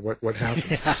eliminated, or what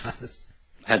happened?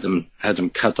 Had them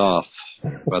cut off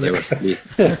while they were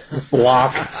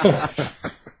block.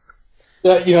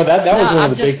 Yeah, you know, that was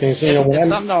one of the big things. You know, if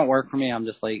something don't work for me, I'm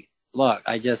just like, look,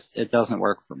 it doesn't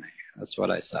work for me. That's what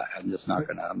I say. I'm not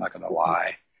gonna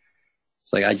lie.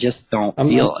 It's like I just don't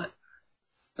feel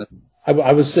it.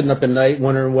 I was sitting up at night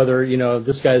wondering whether, you know,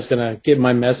 this guy's going to get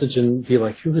my message and be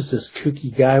like, who is this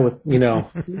kooky guy with, you know,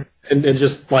 and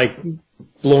just like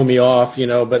blow me off, you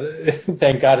know, but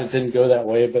thank God it didn't go that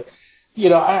way. But, you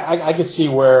know, I could see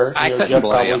where Jeff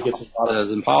probably gets involved. It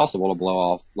was impossible to blow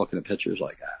off looking at pictures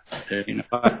like that. You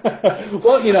know?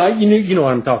 Well, you know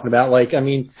what I'm talking about. Like, I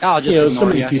mean, just you know, so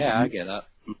many people. Yeah, I get it.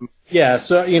 Yeah,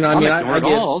 so, you know, I mean, I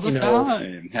get all the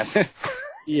time.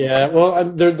 Yeah,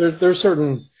 well, there's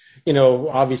certain, you know,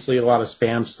 obviously a lot of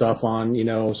spam stuff on, you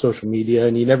know, social media,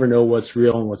 and you never know what's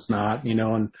real and what's not, you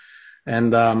know,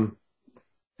 and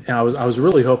I was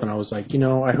really hoping, I was like, you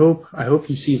know, I hope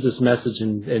he sees this message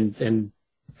and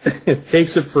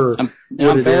takes it for I'm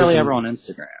barely ever on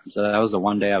Instagram, so that was the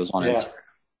one day I was on Instagram.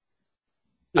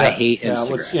 Yeah. I hate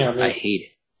Instagram. I hate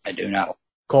it. I do not.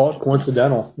 Call it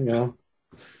coincidental, you know.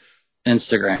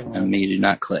 Instagram and me do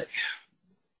not click.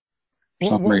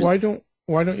 Why don't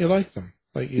you like them?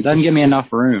 Like, it doesn't give me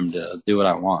enough room to do what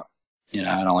I want. You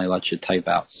know, it only lets you type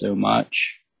out so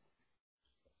much.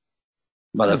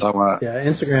 But if I want,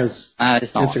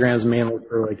 Instagram's mainly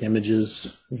for like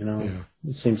images. You know,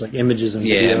 It seems like images and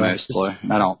video. Mostly.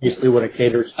 I don't. Basically, what it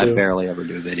caters to. I barely ever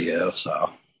do video,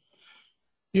 so.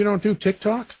 You don't do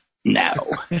TikTok? No.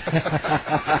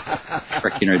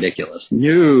 Freaking ridiculous.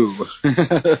 No.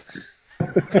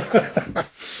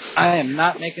 I am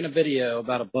not making a video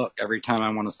about a book every time I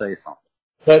want to say something.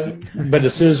 But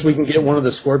as soon as we can get one of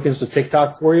the Scorpions to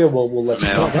TikTok for you, we'll let you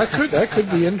know. That could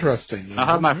be interesting. I'll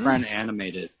have my friend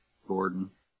animate it,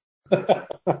 Gordon.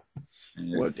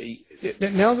 Well,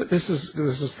 now that this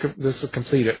is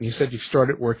completed, and you said you've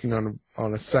started working on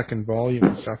a second volume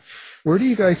and stuff, where do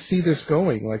you guys see this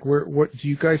going? Like, what do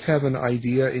you guys have an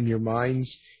idea in your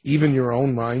minds, even your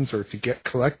own minds, or to get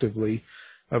collectively,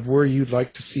 of where you'd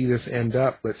like to see this end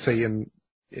up? Let's say in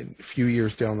a few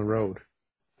years down the road.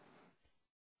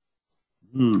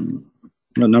 The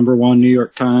number one New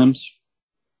York Times,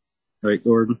 right,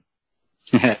 Gordon?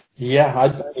 Yeah,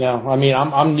 I mean,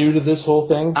 I'm new to this whole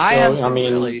thing. So,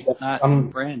 I'm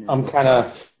brand new. I'm kind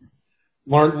of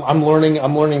I'm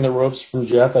learning the ropes from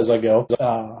Jeff as I go.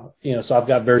 You know, so I've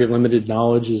got very limited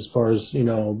knowledge as far as, you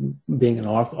know, being an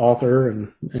author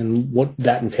and what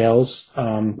that entails.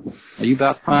 Are you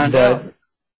about to find out?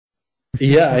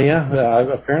 Yeah,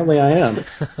 apparently I am.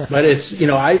 But it's, you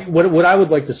know, what I would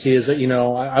like to see is that, you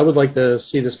know, I would like to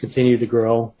see this continue to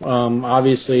grow.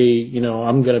 Obviously, you know,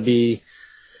 I'm going to be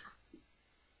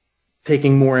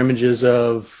taking more images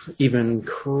of even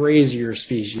crazier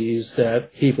species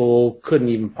that people couldn't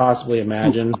even possibly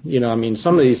imagine. You know, I mean,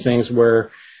 some of these things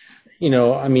where, you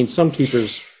know, I mean, some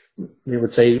keepers, they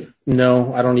would say,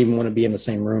 no, I don't even want to be in the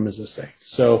same room as this thing.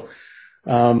 So,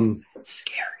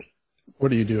 scary.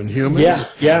 What are you doing, humans?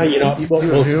 Yeah, you know,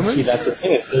 humans? See, that's the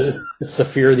thing. It's the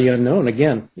fear of the unknown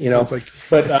again, you know. It's like,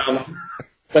 but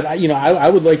but I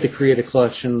would like to create a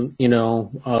collection,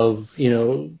 of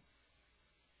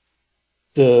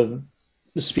the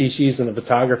species and the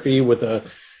photography with a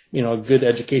good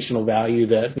educational value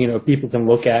that people can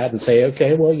look at and say,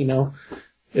 okay, well,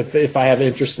 if I have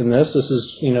interest in this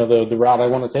is the route I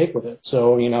want to take with it.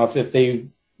 So if they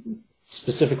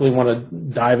specifically want to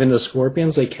dive into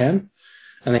scorpions, they can,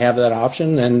 and they have that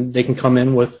option, and they can come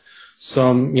in with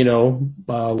some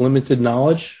limited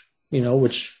knowledge,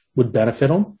 which would benefit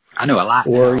them. I know a lot.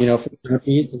 Or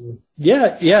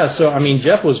yeah. So I mean,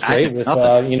 Jeff was great with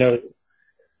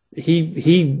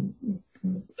he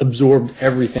absorbed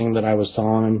everything that I was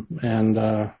telling him, and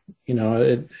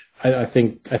I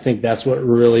think that's what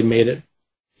really made it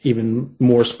even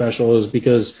more special, is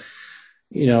because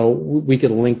we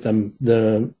could link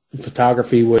the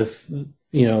photography with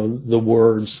the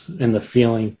words and the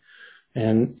feeling,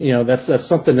 and that's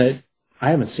something that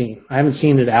I haven't seen. I haven't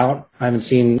seen it out. I haven't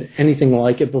seen anything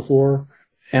like it before,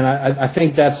 and I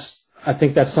think that's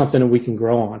something that we can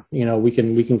grow on. We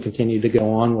can continue to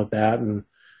go on with that and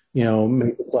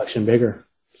make the collection bigger.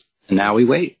 And now we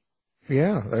wait.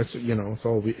 Yeah, that's it's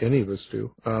all any of us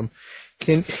do.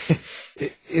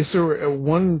 Is there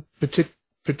one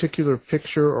particular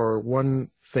picture or one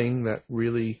thing that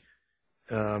really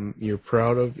you're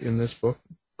proud of in this book,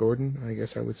 Gordon? I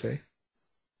guess I would say.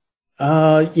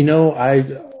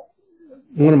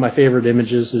 One of my favorite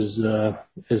images is the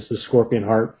scorpion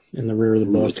heart in the rear of the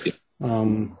book.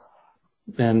 And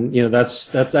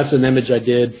that's an image I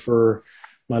did for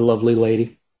my lovely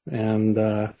lady, and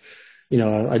I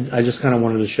just kind of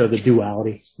wanted to show the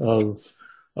duality of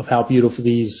how beautiful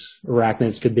these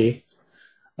arachnids could be.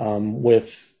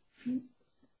 With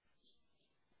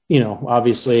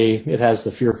obviously it has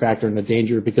the fear factor and the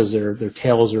danger because their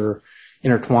tails are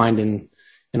intertwined in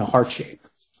a heart shape.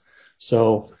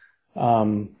 So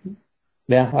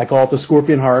I call it the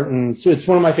scorpion heart, and so it's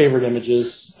one of my favorite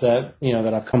images that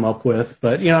that I've come up with.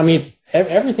 But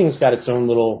everything's got its own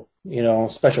little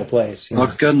special place.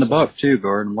 Looks good in the book too,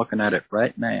 Gordon. Looking at it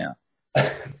right now.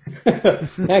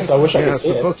 Thanks. I wish I could see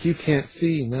it. It's a book you can't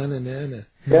see. Na.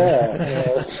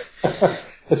 Yeah.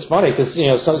 It's funny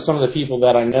because some of the people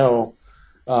that I know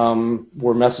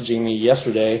were messaging me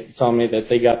yesterday, telling me that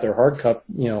they got their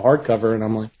hardcover, and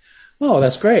I'm like, oh,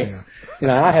 that's great. Yeah.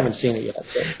 I haven't seen it yet.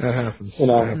 But, that happens.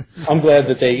 I'm glad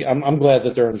that I'm glad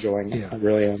that they're enjoying it. Yeah. I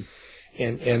really am.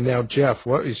 And now, Jeff,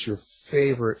 what is your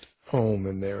favorite poem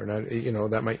in there? And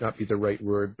that might not be the right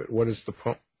word, but what is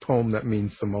the poem that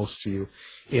means the most to you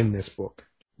in this book?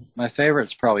 My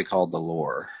favorite's probably called The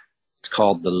Lure. It's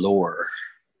called The Lure.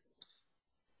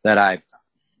 That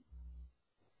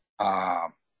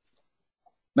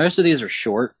most of these are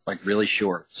short, like really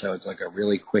short. So it's like a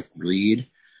really quick read.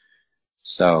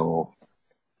 So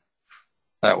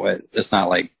that way it's not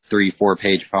like 3-4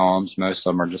 page poems. Most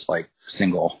of them are just like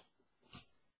single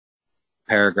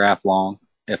paragraph long,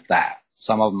 if that.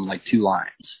 Some of them like 2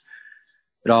 lines.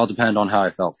 It all depends on how I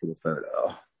felt for the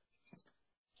photo.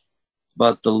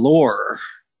 But The Lure,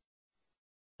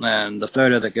 and the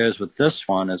photo that goes with this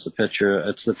one is a picture.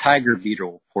 It's the tiger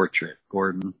beetle portrait,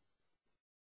 Gordon.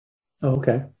 Oh,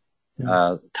 okay.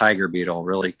 Yeah. Tiger beetle,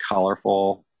 really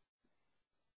colorful.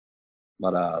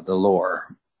 But The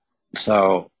Lure.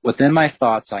 So within my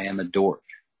thoughts, I am adored.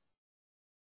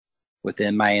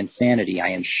 Within my insanity, I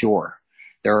am sure.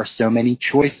 There are so many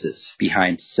choices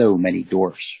behind so many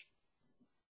doors.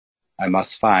 I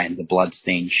must find the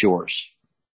blood-stained shores.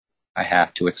 I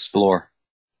have to explore.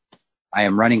 I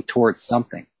am running towards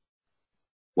something.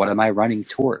 What am I running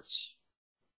towards?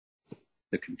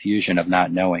 The confusion of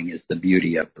not knowing is the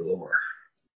beauty of the lure.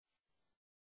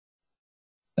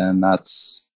 And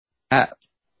that's that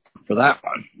for that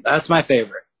one. That's my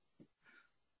favorite.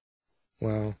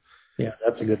 Wow. Yeah,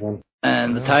 that's a good one.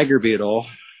 And the tiger beetle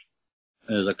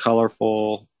is a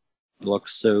colorful, it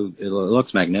looks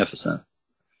magnificent.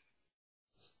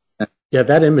 Yeah,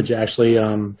 that image actually,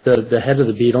 the head of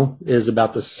the beetle is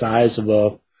about the size of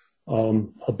a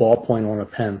ballpoint on a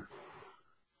pen.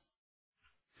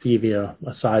 To give you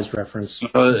a size reference,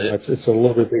 it's a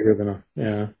little bit bigger than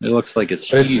It looks like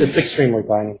it's extremely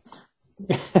tiny.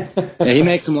 Yeah, he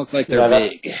makes them look like they're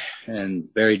big and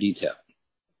very detailed.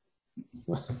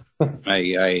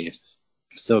 I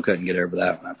still couldn't get over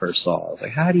that when I first saw it. I was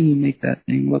like, how do you make that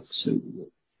thing look so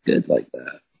good like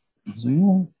that? I was like,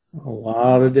 oh. A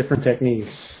lot of different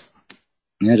techniques.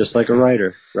 Yeah, just like a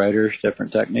writer. Writers,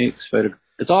 different techniques.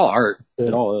 It's all art.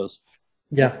 It all is.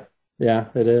 Yeah,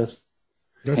 it is.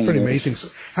 That's pretty amazing. So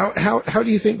how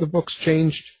do you think the book's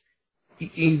changed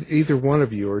either one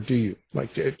of you, or do you?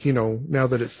 Like, now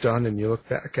that it's done and you look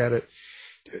back at it,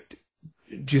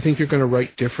 Do you think you're going to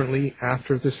write differently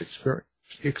after this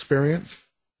experience?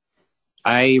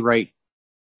 I write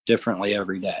differently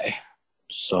every day.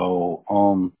 So,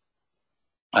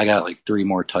 I got like 3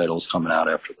 more titles coming out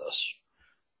after this.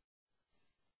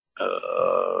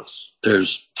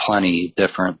 There's plenty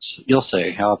difference. You'll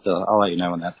see. I'll let you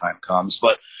know when that time comes.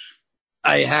 But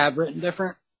I have written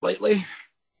different lately.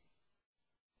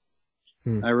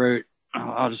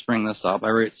 I'll just bring this up. I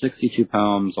wrote 62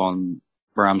 poems on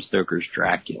Bram Stoker's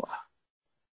Dracula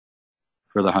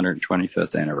for the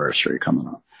 125th anniversary coming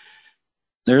up.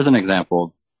 There's an example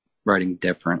of writing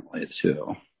differently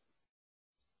too.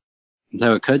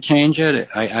 So it could change it.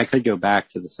 I could go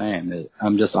back to the same.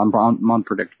 I'm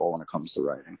unpredictable when it comes to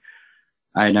writing.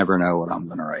 I never know what I'm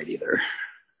going to write either.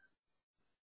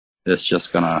 It's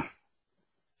just going to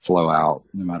flow out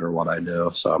no matter what I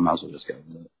do. So I might as well just go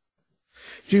with it.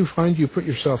 Do you find you put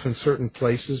yourself in certain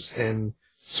places and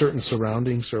certain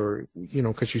surroundings, or,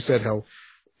 because you said how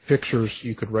pictures,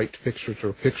 you could write pictures,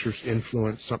 or pictures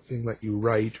influence something that you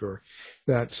write, or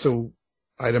that. So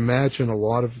I'd imagine a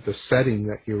lot of the setting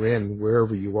that you're in,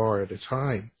 wherever you are at a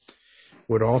time,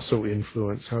 would also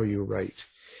influence how you write.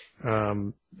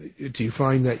 Do you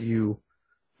find that you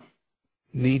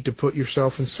need to put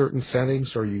yourself in certain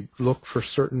settings, or you look for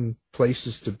certain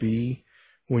places to be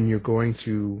when you're going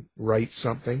to write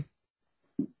something?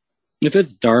 If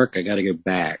it's dark, I got to go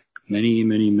back many,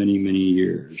 many, many, many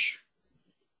years.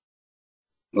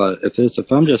 But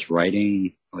if I'm just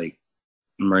writing, like,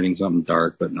 I'm writing something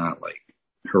dark, but not like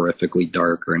horrifically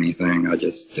dark or anything, I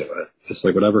just do it. Just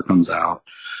like whatever comes out.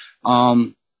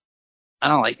 I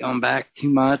don't like going back too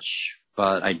much,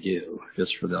 but I do,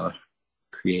 just for the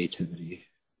creativity.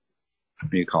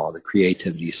 What do you call it? The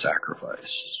creativity sacrifice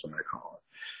is what I call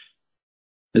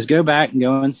it. Just go back and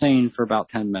go insane for about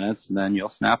 10 minutes, and then you'll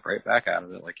snap right back out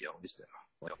of it like you always do.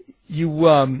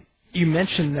 You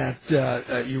mentioned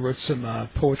that you wrote some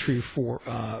poetry for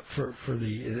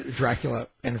the Dracula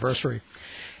anniversary,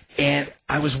 and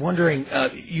I was wondering,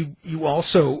 you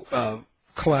also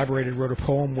wrote a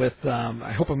poem with,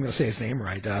 I hope I'm going to say his name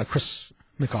right, Chris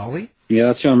McAuley. Yeah,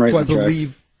 that's who I'm writing. Who I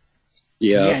believe.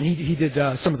 Yeah, and he did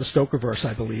some of the Stoker verse,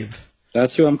 I believe.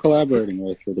 That's who I'm collaborating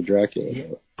with for the Dracula. Yeah.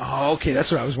 Oh, okay,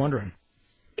 that's what I was wondering.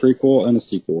 Prequel and a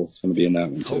sequel. It's going to be in that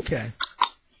one too. Okay.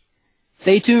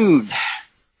 Stay tuned.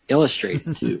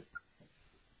 Illustrated too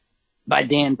by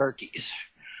Dan Berkes.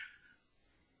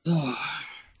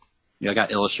 Yeah, I got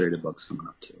illustrated books coming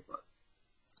up too, but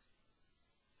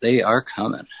they are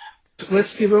coming.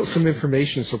 Let's give out some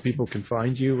information so people can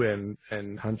find you and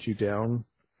hunt you down,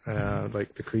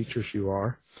 like the creatures you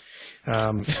are.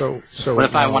 So what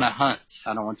if I want to hunt?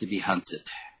 I don't want to be hunted.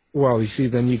 Well, you see,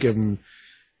 then you give them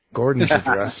Gordon's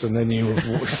address, and then you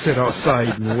sit outside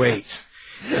and wait.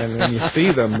 And when you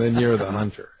see them, then you're the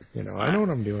hunter. I know what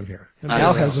I'm doing here.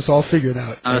 Al has this all figured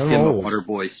out. I was getting a water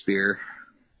boy spear.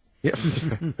 Yeah,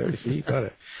 there you see, you got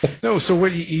it. No, so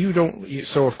what you don't?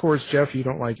 So of course, Jeff, you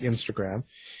don't like Instagram,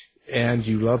 and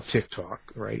you love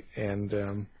TikTok, right?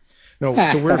 And no,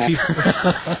 so where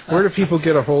do people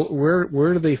get a hold?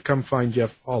 Where do they come find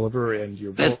Jeff Oliver and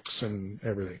your books and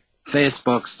everything?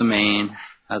 Facebook's the main.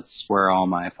 That's where all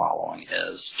my following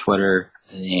is. Twitter,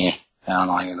 I don't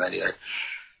like that either.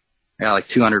 I got like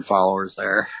 200 followers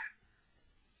there.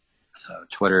 So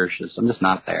Twitter's I'm just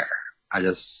not there. I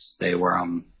just stay where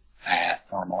I'm at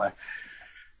normally.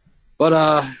 But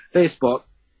Facebook,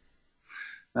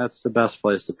 that's the best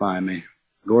place to find me.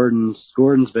 Gordon's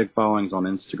big following's on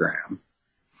Instagram.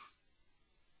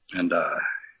 And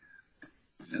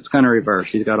it's kind of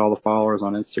reversed. He's got all the followers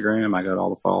on Instagram. I got all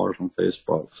the followers on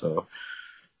Facebook. So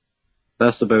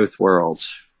best of both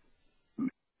worlds.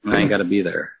 I ain't got to be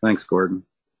there. Thanks, Gordon.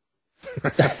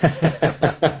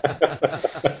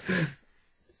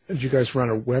 Did you guys run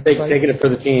a website? Taking it for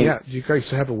the team. Yeah. Do you guys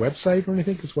have a website or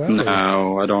anything as well?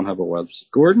 No, I don't have a website.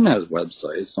 Gordon has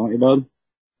websites, don't you, bud?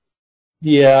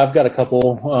 Yeah, I've got a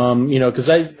couple. Because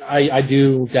I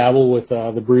do dabble with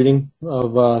the breeding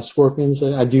of scorpions.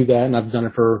 I do that, and I've done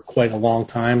it for quite a long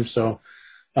time. So,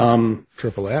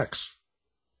 Triple X.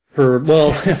 For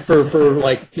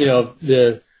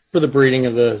the breeding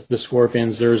of the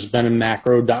scorpions, there's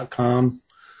venommacro.com.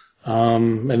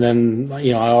 And then,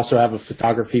 I also have a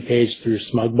photography page through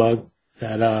Smugbug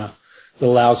that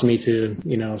allows me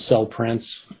to, sell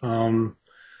prints.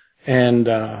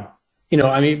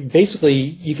 Basically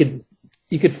you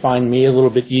could find me a little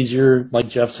bit easier, like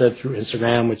Jeff said, through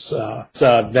Instagram, which it's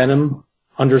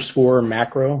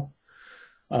Venom_macro.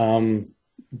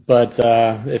 But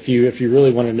if you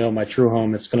really want to know my true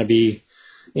home, it's going to be,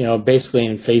 basically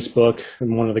in Facebook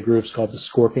in one of the groups called the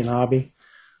Scorpion Hobby.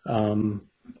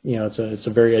 it's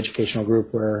a very educational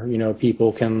group where,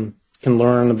 people can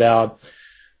learn about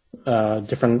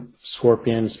different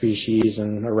scorpion species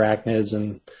and arachnids,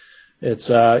 and it's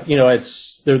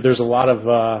there's a lot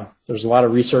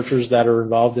of researchers that are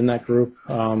involved in that group.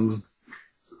 I'm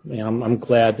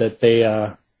glad that they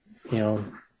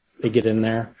they get in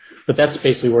there, but that's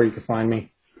basically where you can find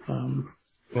me.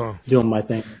 Doing my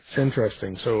thing. It's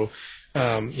interesting. So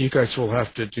you guys will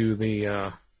have to do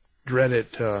the dreaded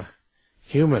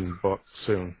human book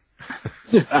soon.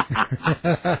 Yeah,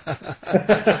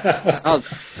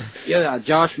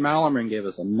 Josh Mallerman gave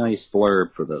us a nice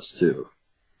blurb for this too.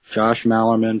 Josh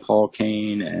Mallerman, Paul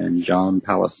Kane, and John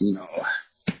Palacino.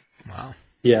 Wow.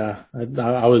 Yeah,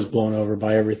 I was blown over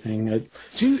by everything. What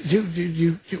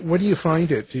do you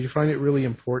find it? Do you find it really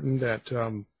important that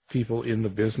people in the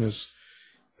business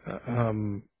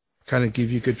kind of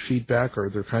give you good feedback, or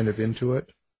they're kind of into it?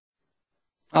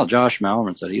 Oh, Josh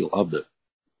Mallerman said he loved it.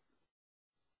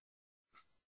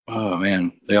 Oh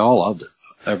man, they all loved it.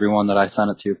 Everyone that I sent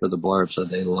it to for the blurb said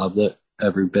they loved it,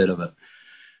 every bit of it.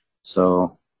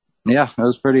 So, yeah, it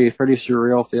was pretty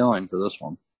surreal feeling for this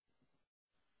one.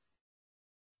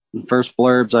 The first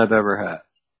blurbs I've ever had.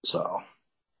 So.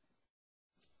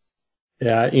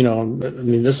 Yeah,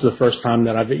 this is the first time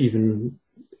that I've even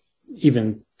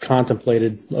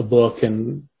contemplated a book,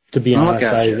 and to be honest,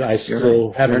 I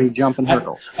still haven't. Already jumping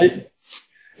hurdles. But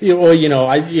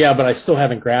I still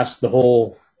haven't grasped the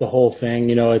whole thing.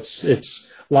 It's a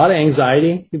lot of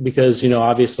anxiety because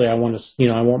obviously I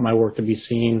want my work to be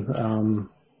seen.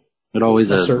 It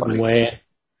always is a certain way.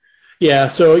 Yeah,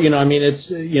 so it's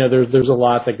there's a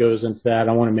lot that goes into that.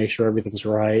 I want to make sure everything's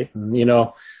right,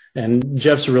 and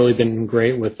Jeff's really been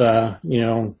great with guiding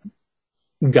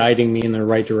me in the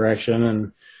right direction,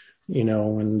 and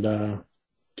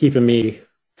keeping me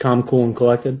calm, cool, and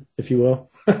collected, if you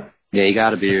will. Yeah, you got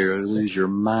to lose your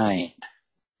mind.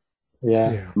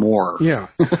 Yeah. More. Yeah.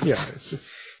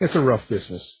 It's a rough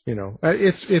business,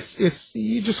 It's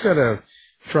you just gotta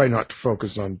try not to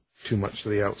focus on too much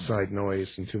of the outside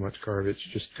noise and too much garbage.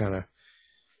 Just kind of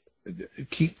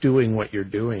keep doing what you're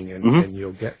doing, and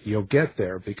you'll get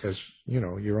there because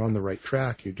you're on the right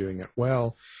track. You're doing it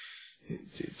well.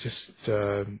 Just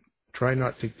try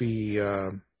not to be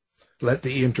let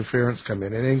the interference come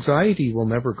in, and anxiety will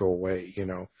never go away.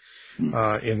 In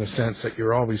the sense that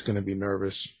you're always going to be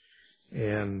nervous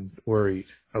and worried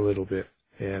a little bit,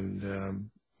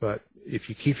 but if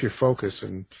you keep your focus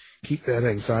and keep that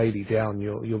anxiety down,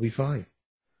 you'll be fine.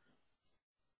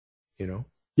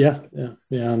 Yeah.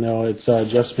 No, it's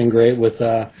Jeff's been great with.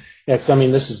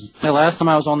 This is. The last time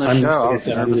I was on this show, I was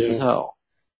nervous as hell.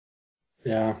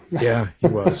 Yeah. Yeah, he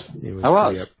was. I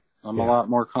was. I'm a lot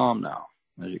more calm now,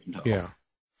 as you can tell. Yeah.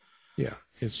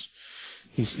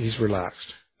 He's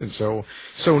relaxed. And so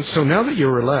now that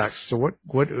you're relaxed, so what?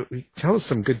 Tell us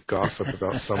some good gossip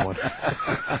about someone.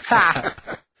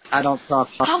 I don't talk.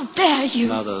 How dare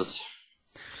you? Others.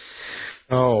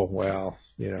 Oh well,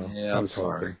 Yeah, I'm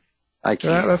sorry. I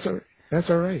can't. That's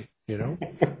all right.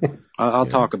 I'll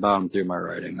talk about them through my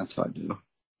writing. That's what I do.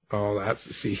 Oh,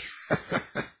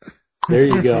 There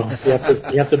you go.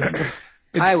 You have to.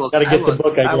 I will the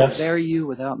book. I will guess. dare you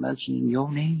without mentioning your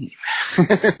name.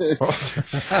 Well,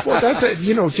 that's it.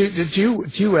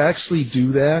 Do you actually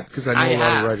do that? Because I know a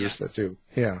lot of writers that do.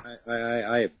 Yeah.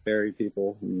 I bury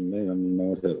people and they don't know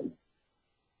what to do.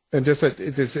 And is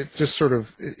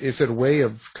it a way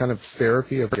of kind of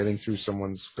therapy of getting through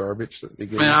someone's garbage that they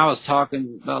give? I was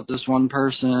talking about this one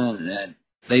person and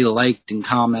they liked and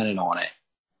commented on it.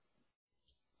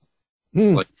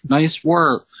 Like, nice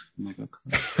work. I'm like, okay.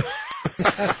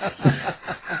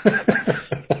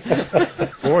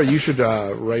 Boy, you should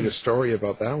write a story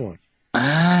about that one.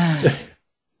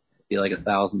 Be like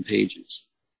 1,000 pages.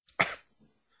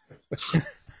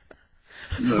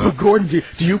 Gordon,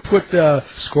 do you put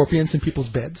scorpions in people's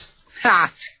beds?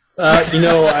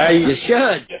 You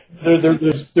should.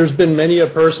 There's been many a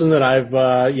person that I've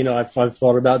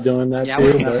thought about doing that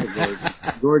too.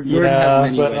 But Gordon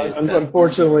has many ways.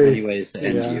 Unfortunately, many ways to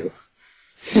end you.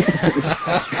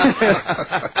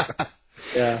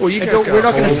 Yeah. Well, we're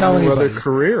not going to tell another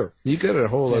career. You got a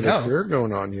whole other career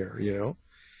going on here. You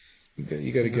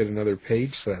got to get another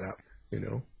page set up.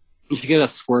 You should get a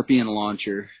scorpion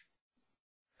launcher.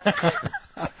 I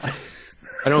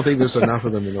don't think there's enough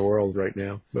of them in the world right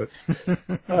now, but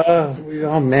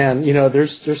oh man,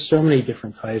 there's so many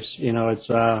different types. It's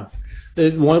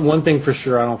one thing for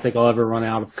sure. I don't think I'll ever run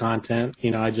out of content.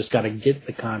 I just got to get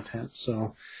the content.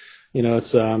 So,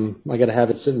 it's I got to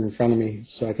have it sitting in front of me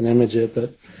so I can image it.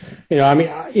 But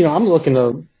I'm looking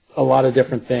at a lot of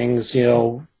different things.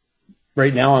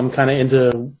 Right now I'm kind of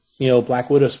into black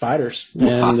widow spiders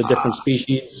and the different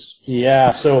species.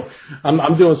 Yeah, so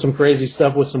I'm doing some crazy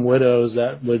stuff with some widows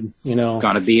that would,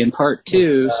 Gonna be in part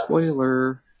 2.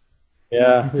 Spoiler.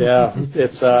 Yeah,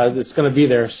 it's gonna be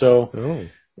there. So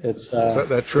it's is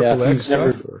that triple X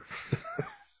stuff?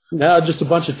 No, just a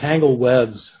bunch of tangled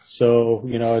webs. So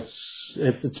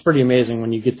it's pretty amazing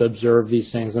when you get to observe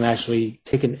these things and actually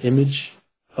take an image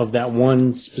of that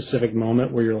one specific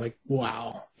moment where you're like,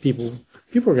 wow, people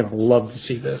are going to love to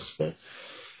see this. But,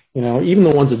 even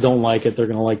the ones that don't like it, they're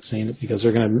going to like seeing it because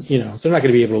they're going to, they're not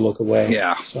going to be able to look away.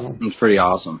 Yeah. So it's pretty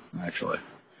awesome, actually.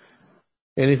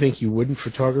 Anything you wouldn't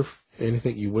photograph?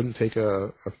 Anything you wouldn't take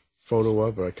a photo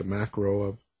of, like a macro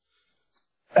of?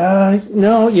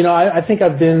 No, I think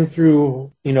I've been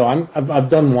through, I've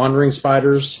done wandering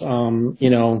spiders.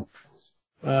 I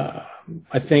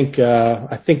think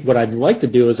what I'd like to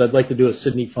do is I'd like to do a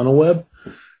Sydney funnel web,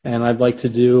 and I'd like to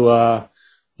do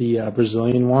the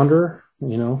Brazilian wanderer,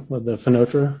 with the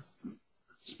Phonotra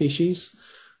species.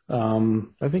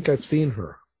 I think I've seen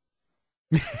her.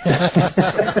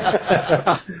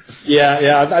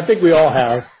 Yeah, I think we all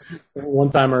have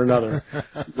one time or another.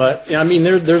 But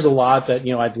there's a lot that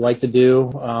I'd like to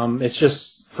do. It's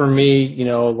just for me,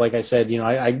 like I said,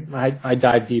 I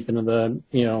dive deep into the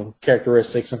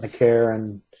characteristics and the care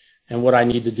and what I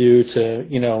need to do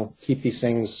to keep these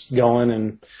things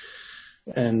going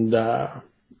and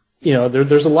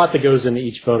there's a lot that goes into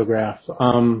each photograph.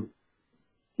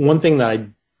 One thing that I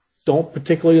don't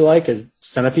particularly like is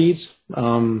centipedes.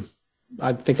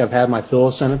 I think I've had my fill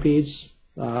of centipedes.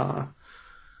 They're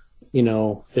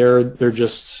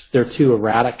too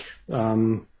erratic.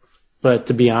 But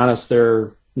to be honest,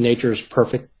 they're nature's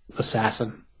perfect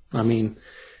assassin. I mean,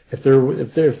 if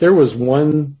there was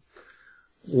one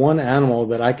animal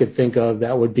that I could think of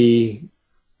that would be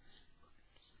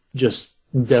just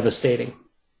devastating,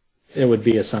 it would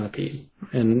be a centipede.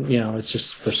 And it's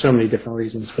just for so many different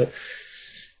reasons. But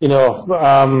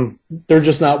they're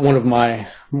just not one of my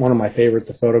favorite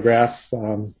to photograph.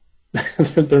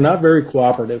 They're not very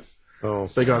cooperative. Oh,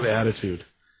 they got attitude.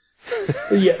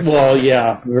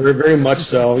 Yeah, very, very much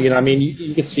so. You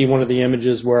can see one of the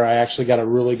images where I actually got a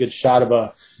really good shot of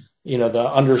the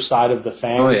underside of the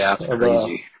fangs. Oh yeah, that's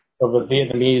crazy. Of a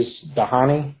Vietnamese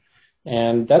Dahani,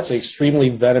 and that's an extremely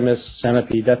venomous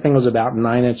centipede. That thing was about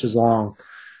 9 inches long,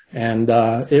 and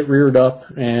it reared up,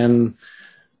 and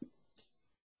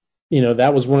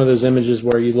that was one of those images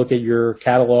where you look at your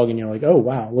catalog and you're like, oh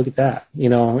wow, look at that,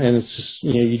 and it's just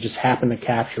you just happen to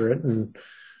capture it, and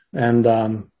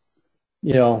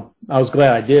I was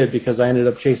glad I did because I ended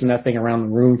up chasing that thing around the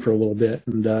room for a little bit,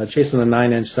 and chasing the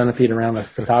 9-inch centipede around the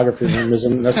photography room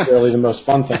isn't necessarily the most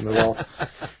fun thing in the world.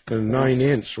 And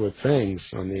 9-inch with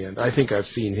fangs on the end. I think I've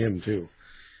seen him too.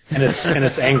 And it's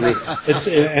angry. It's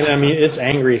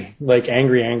angry, like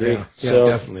angry. Yeah, so,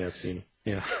 definitely I've seen him.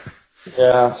 Yeah.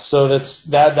 Yeah, so that's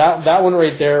that one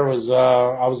right there was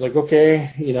I was like, okay,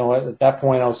 at that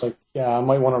point I was like, yeah, I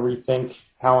might want to rethink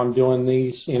how I'm doing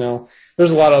these.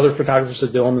 There's a lot of other photographers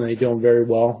that do them and they do them very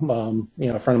well.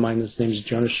 A friend of mine, his name is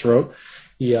Jonas Schroet.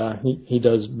 He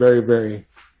does very, very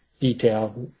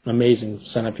detailed, amazing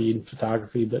centipede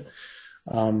photography. But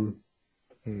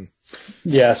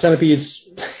yeah, centipedes,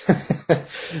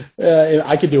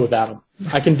 I could do without them.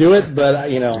 I can do it, but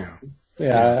you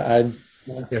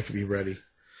have to be ready.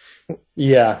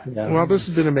 Yeah. Well, this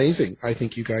has been amazing. I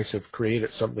think you guys have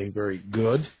created something very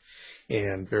good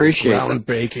and very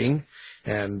groundbreaking.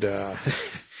 And I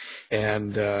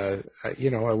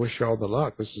wish you all the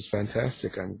luck. This is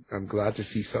fantastic. I'm glad to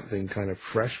see something kind of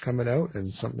fresh coming out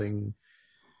and something.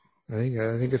 I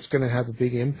think it's going to have a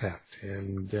big impact.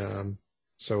 And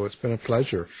so it's been a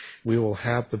pleasure. We will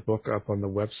have the book up on the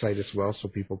website as well, so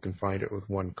people can find it with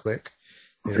one click.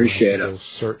 Appreciate it.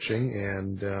 Searching,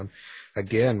 and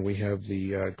again, we have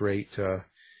the great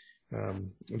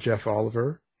Jeff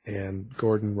Oliver and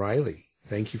Gordon Riley.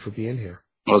 Thank you for being here.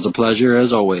 It was a pleasure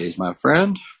as always, my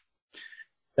friend.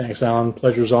 Thanks, Alan.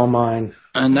 Pleasure's all mine.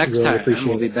 And next really time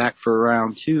we'll be back for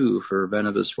round 2 for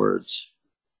Venomous Words.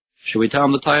 Should we tell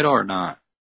them the title or not?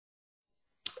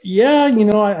 Yeah,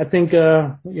 I think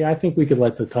we could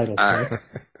let the title start. Right.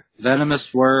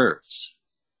 Venomous Words: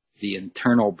 The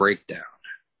Internal Breakdown.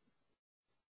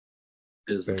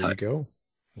 Is the title.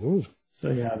 There you go. Ooh. So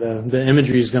yeah, the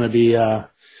imagery is going to be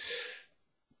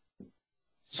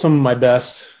some of my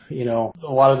best. A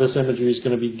lot of this imagery is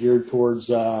going to be geared towards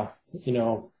the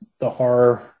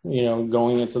horror,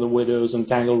 going into the widows and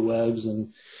tangled webs,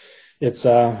 and it's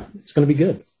going to be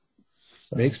good.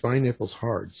 Makes my nipples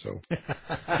hard, so.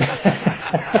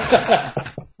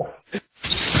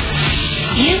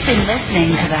 You You've been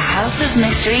listening to the House of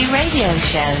Mystery radio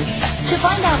show. To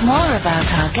find out more about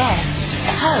our guests,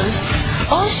 hosts,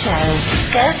 or show,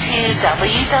 go to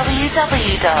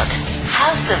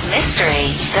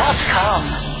www.houseofmystery.com.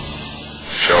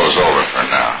 Show's over for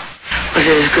now. Was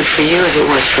it as good for you as it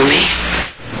was for me?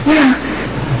 Yeah.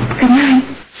 Good night.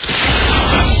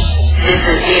 This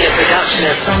has been a production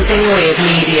of Something Weird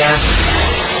Media.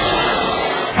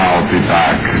 I'll be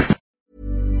back.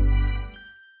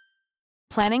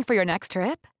 Planning for your next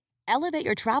trip? Elevate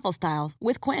your travel style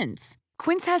with Quince.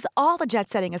 Quince has all the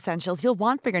jet-setting essentials you'll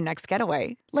want for your next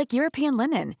getaway, like European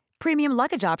linen, premium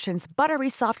luggage options, buttery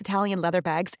soft Italian leather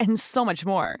bags, and so much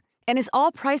more. And is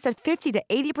all priced at 50 to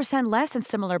 80% less than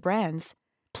similar brands.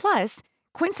 Plus,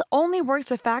 Quince only works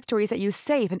with factories that use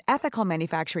safe and ethical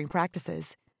manufacturing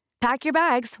practices. Pack your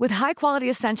bags with high-quality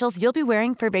essentials you'll be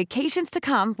wearing for vacations to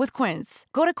come with Quince.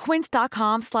 Go to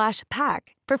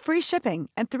quince.com/pack for free shipping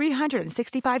and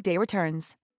 365-day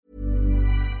returns.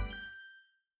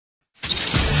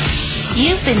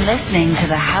 You've been listening to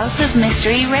the House of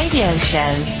Mystery radio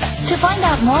show. To find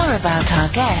out more about our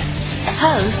guests,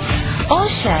 hosts, or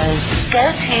show,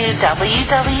 go to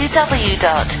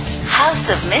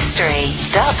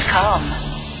www.houseofmystery.com.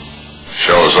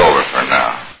 Show's over for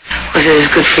now. Was it as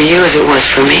good for you as it was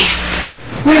for me?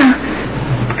 Yeah.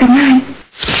 Good night.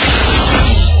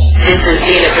 This has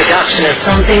been a production of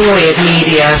Something Weird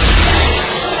Media.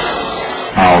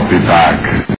 I'll be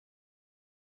back.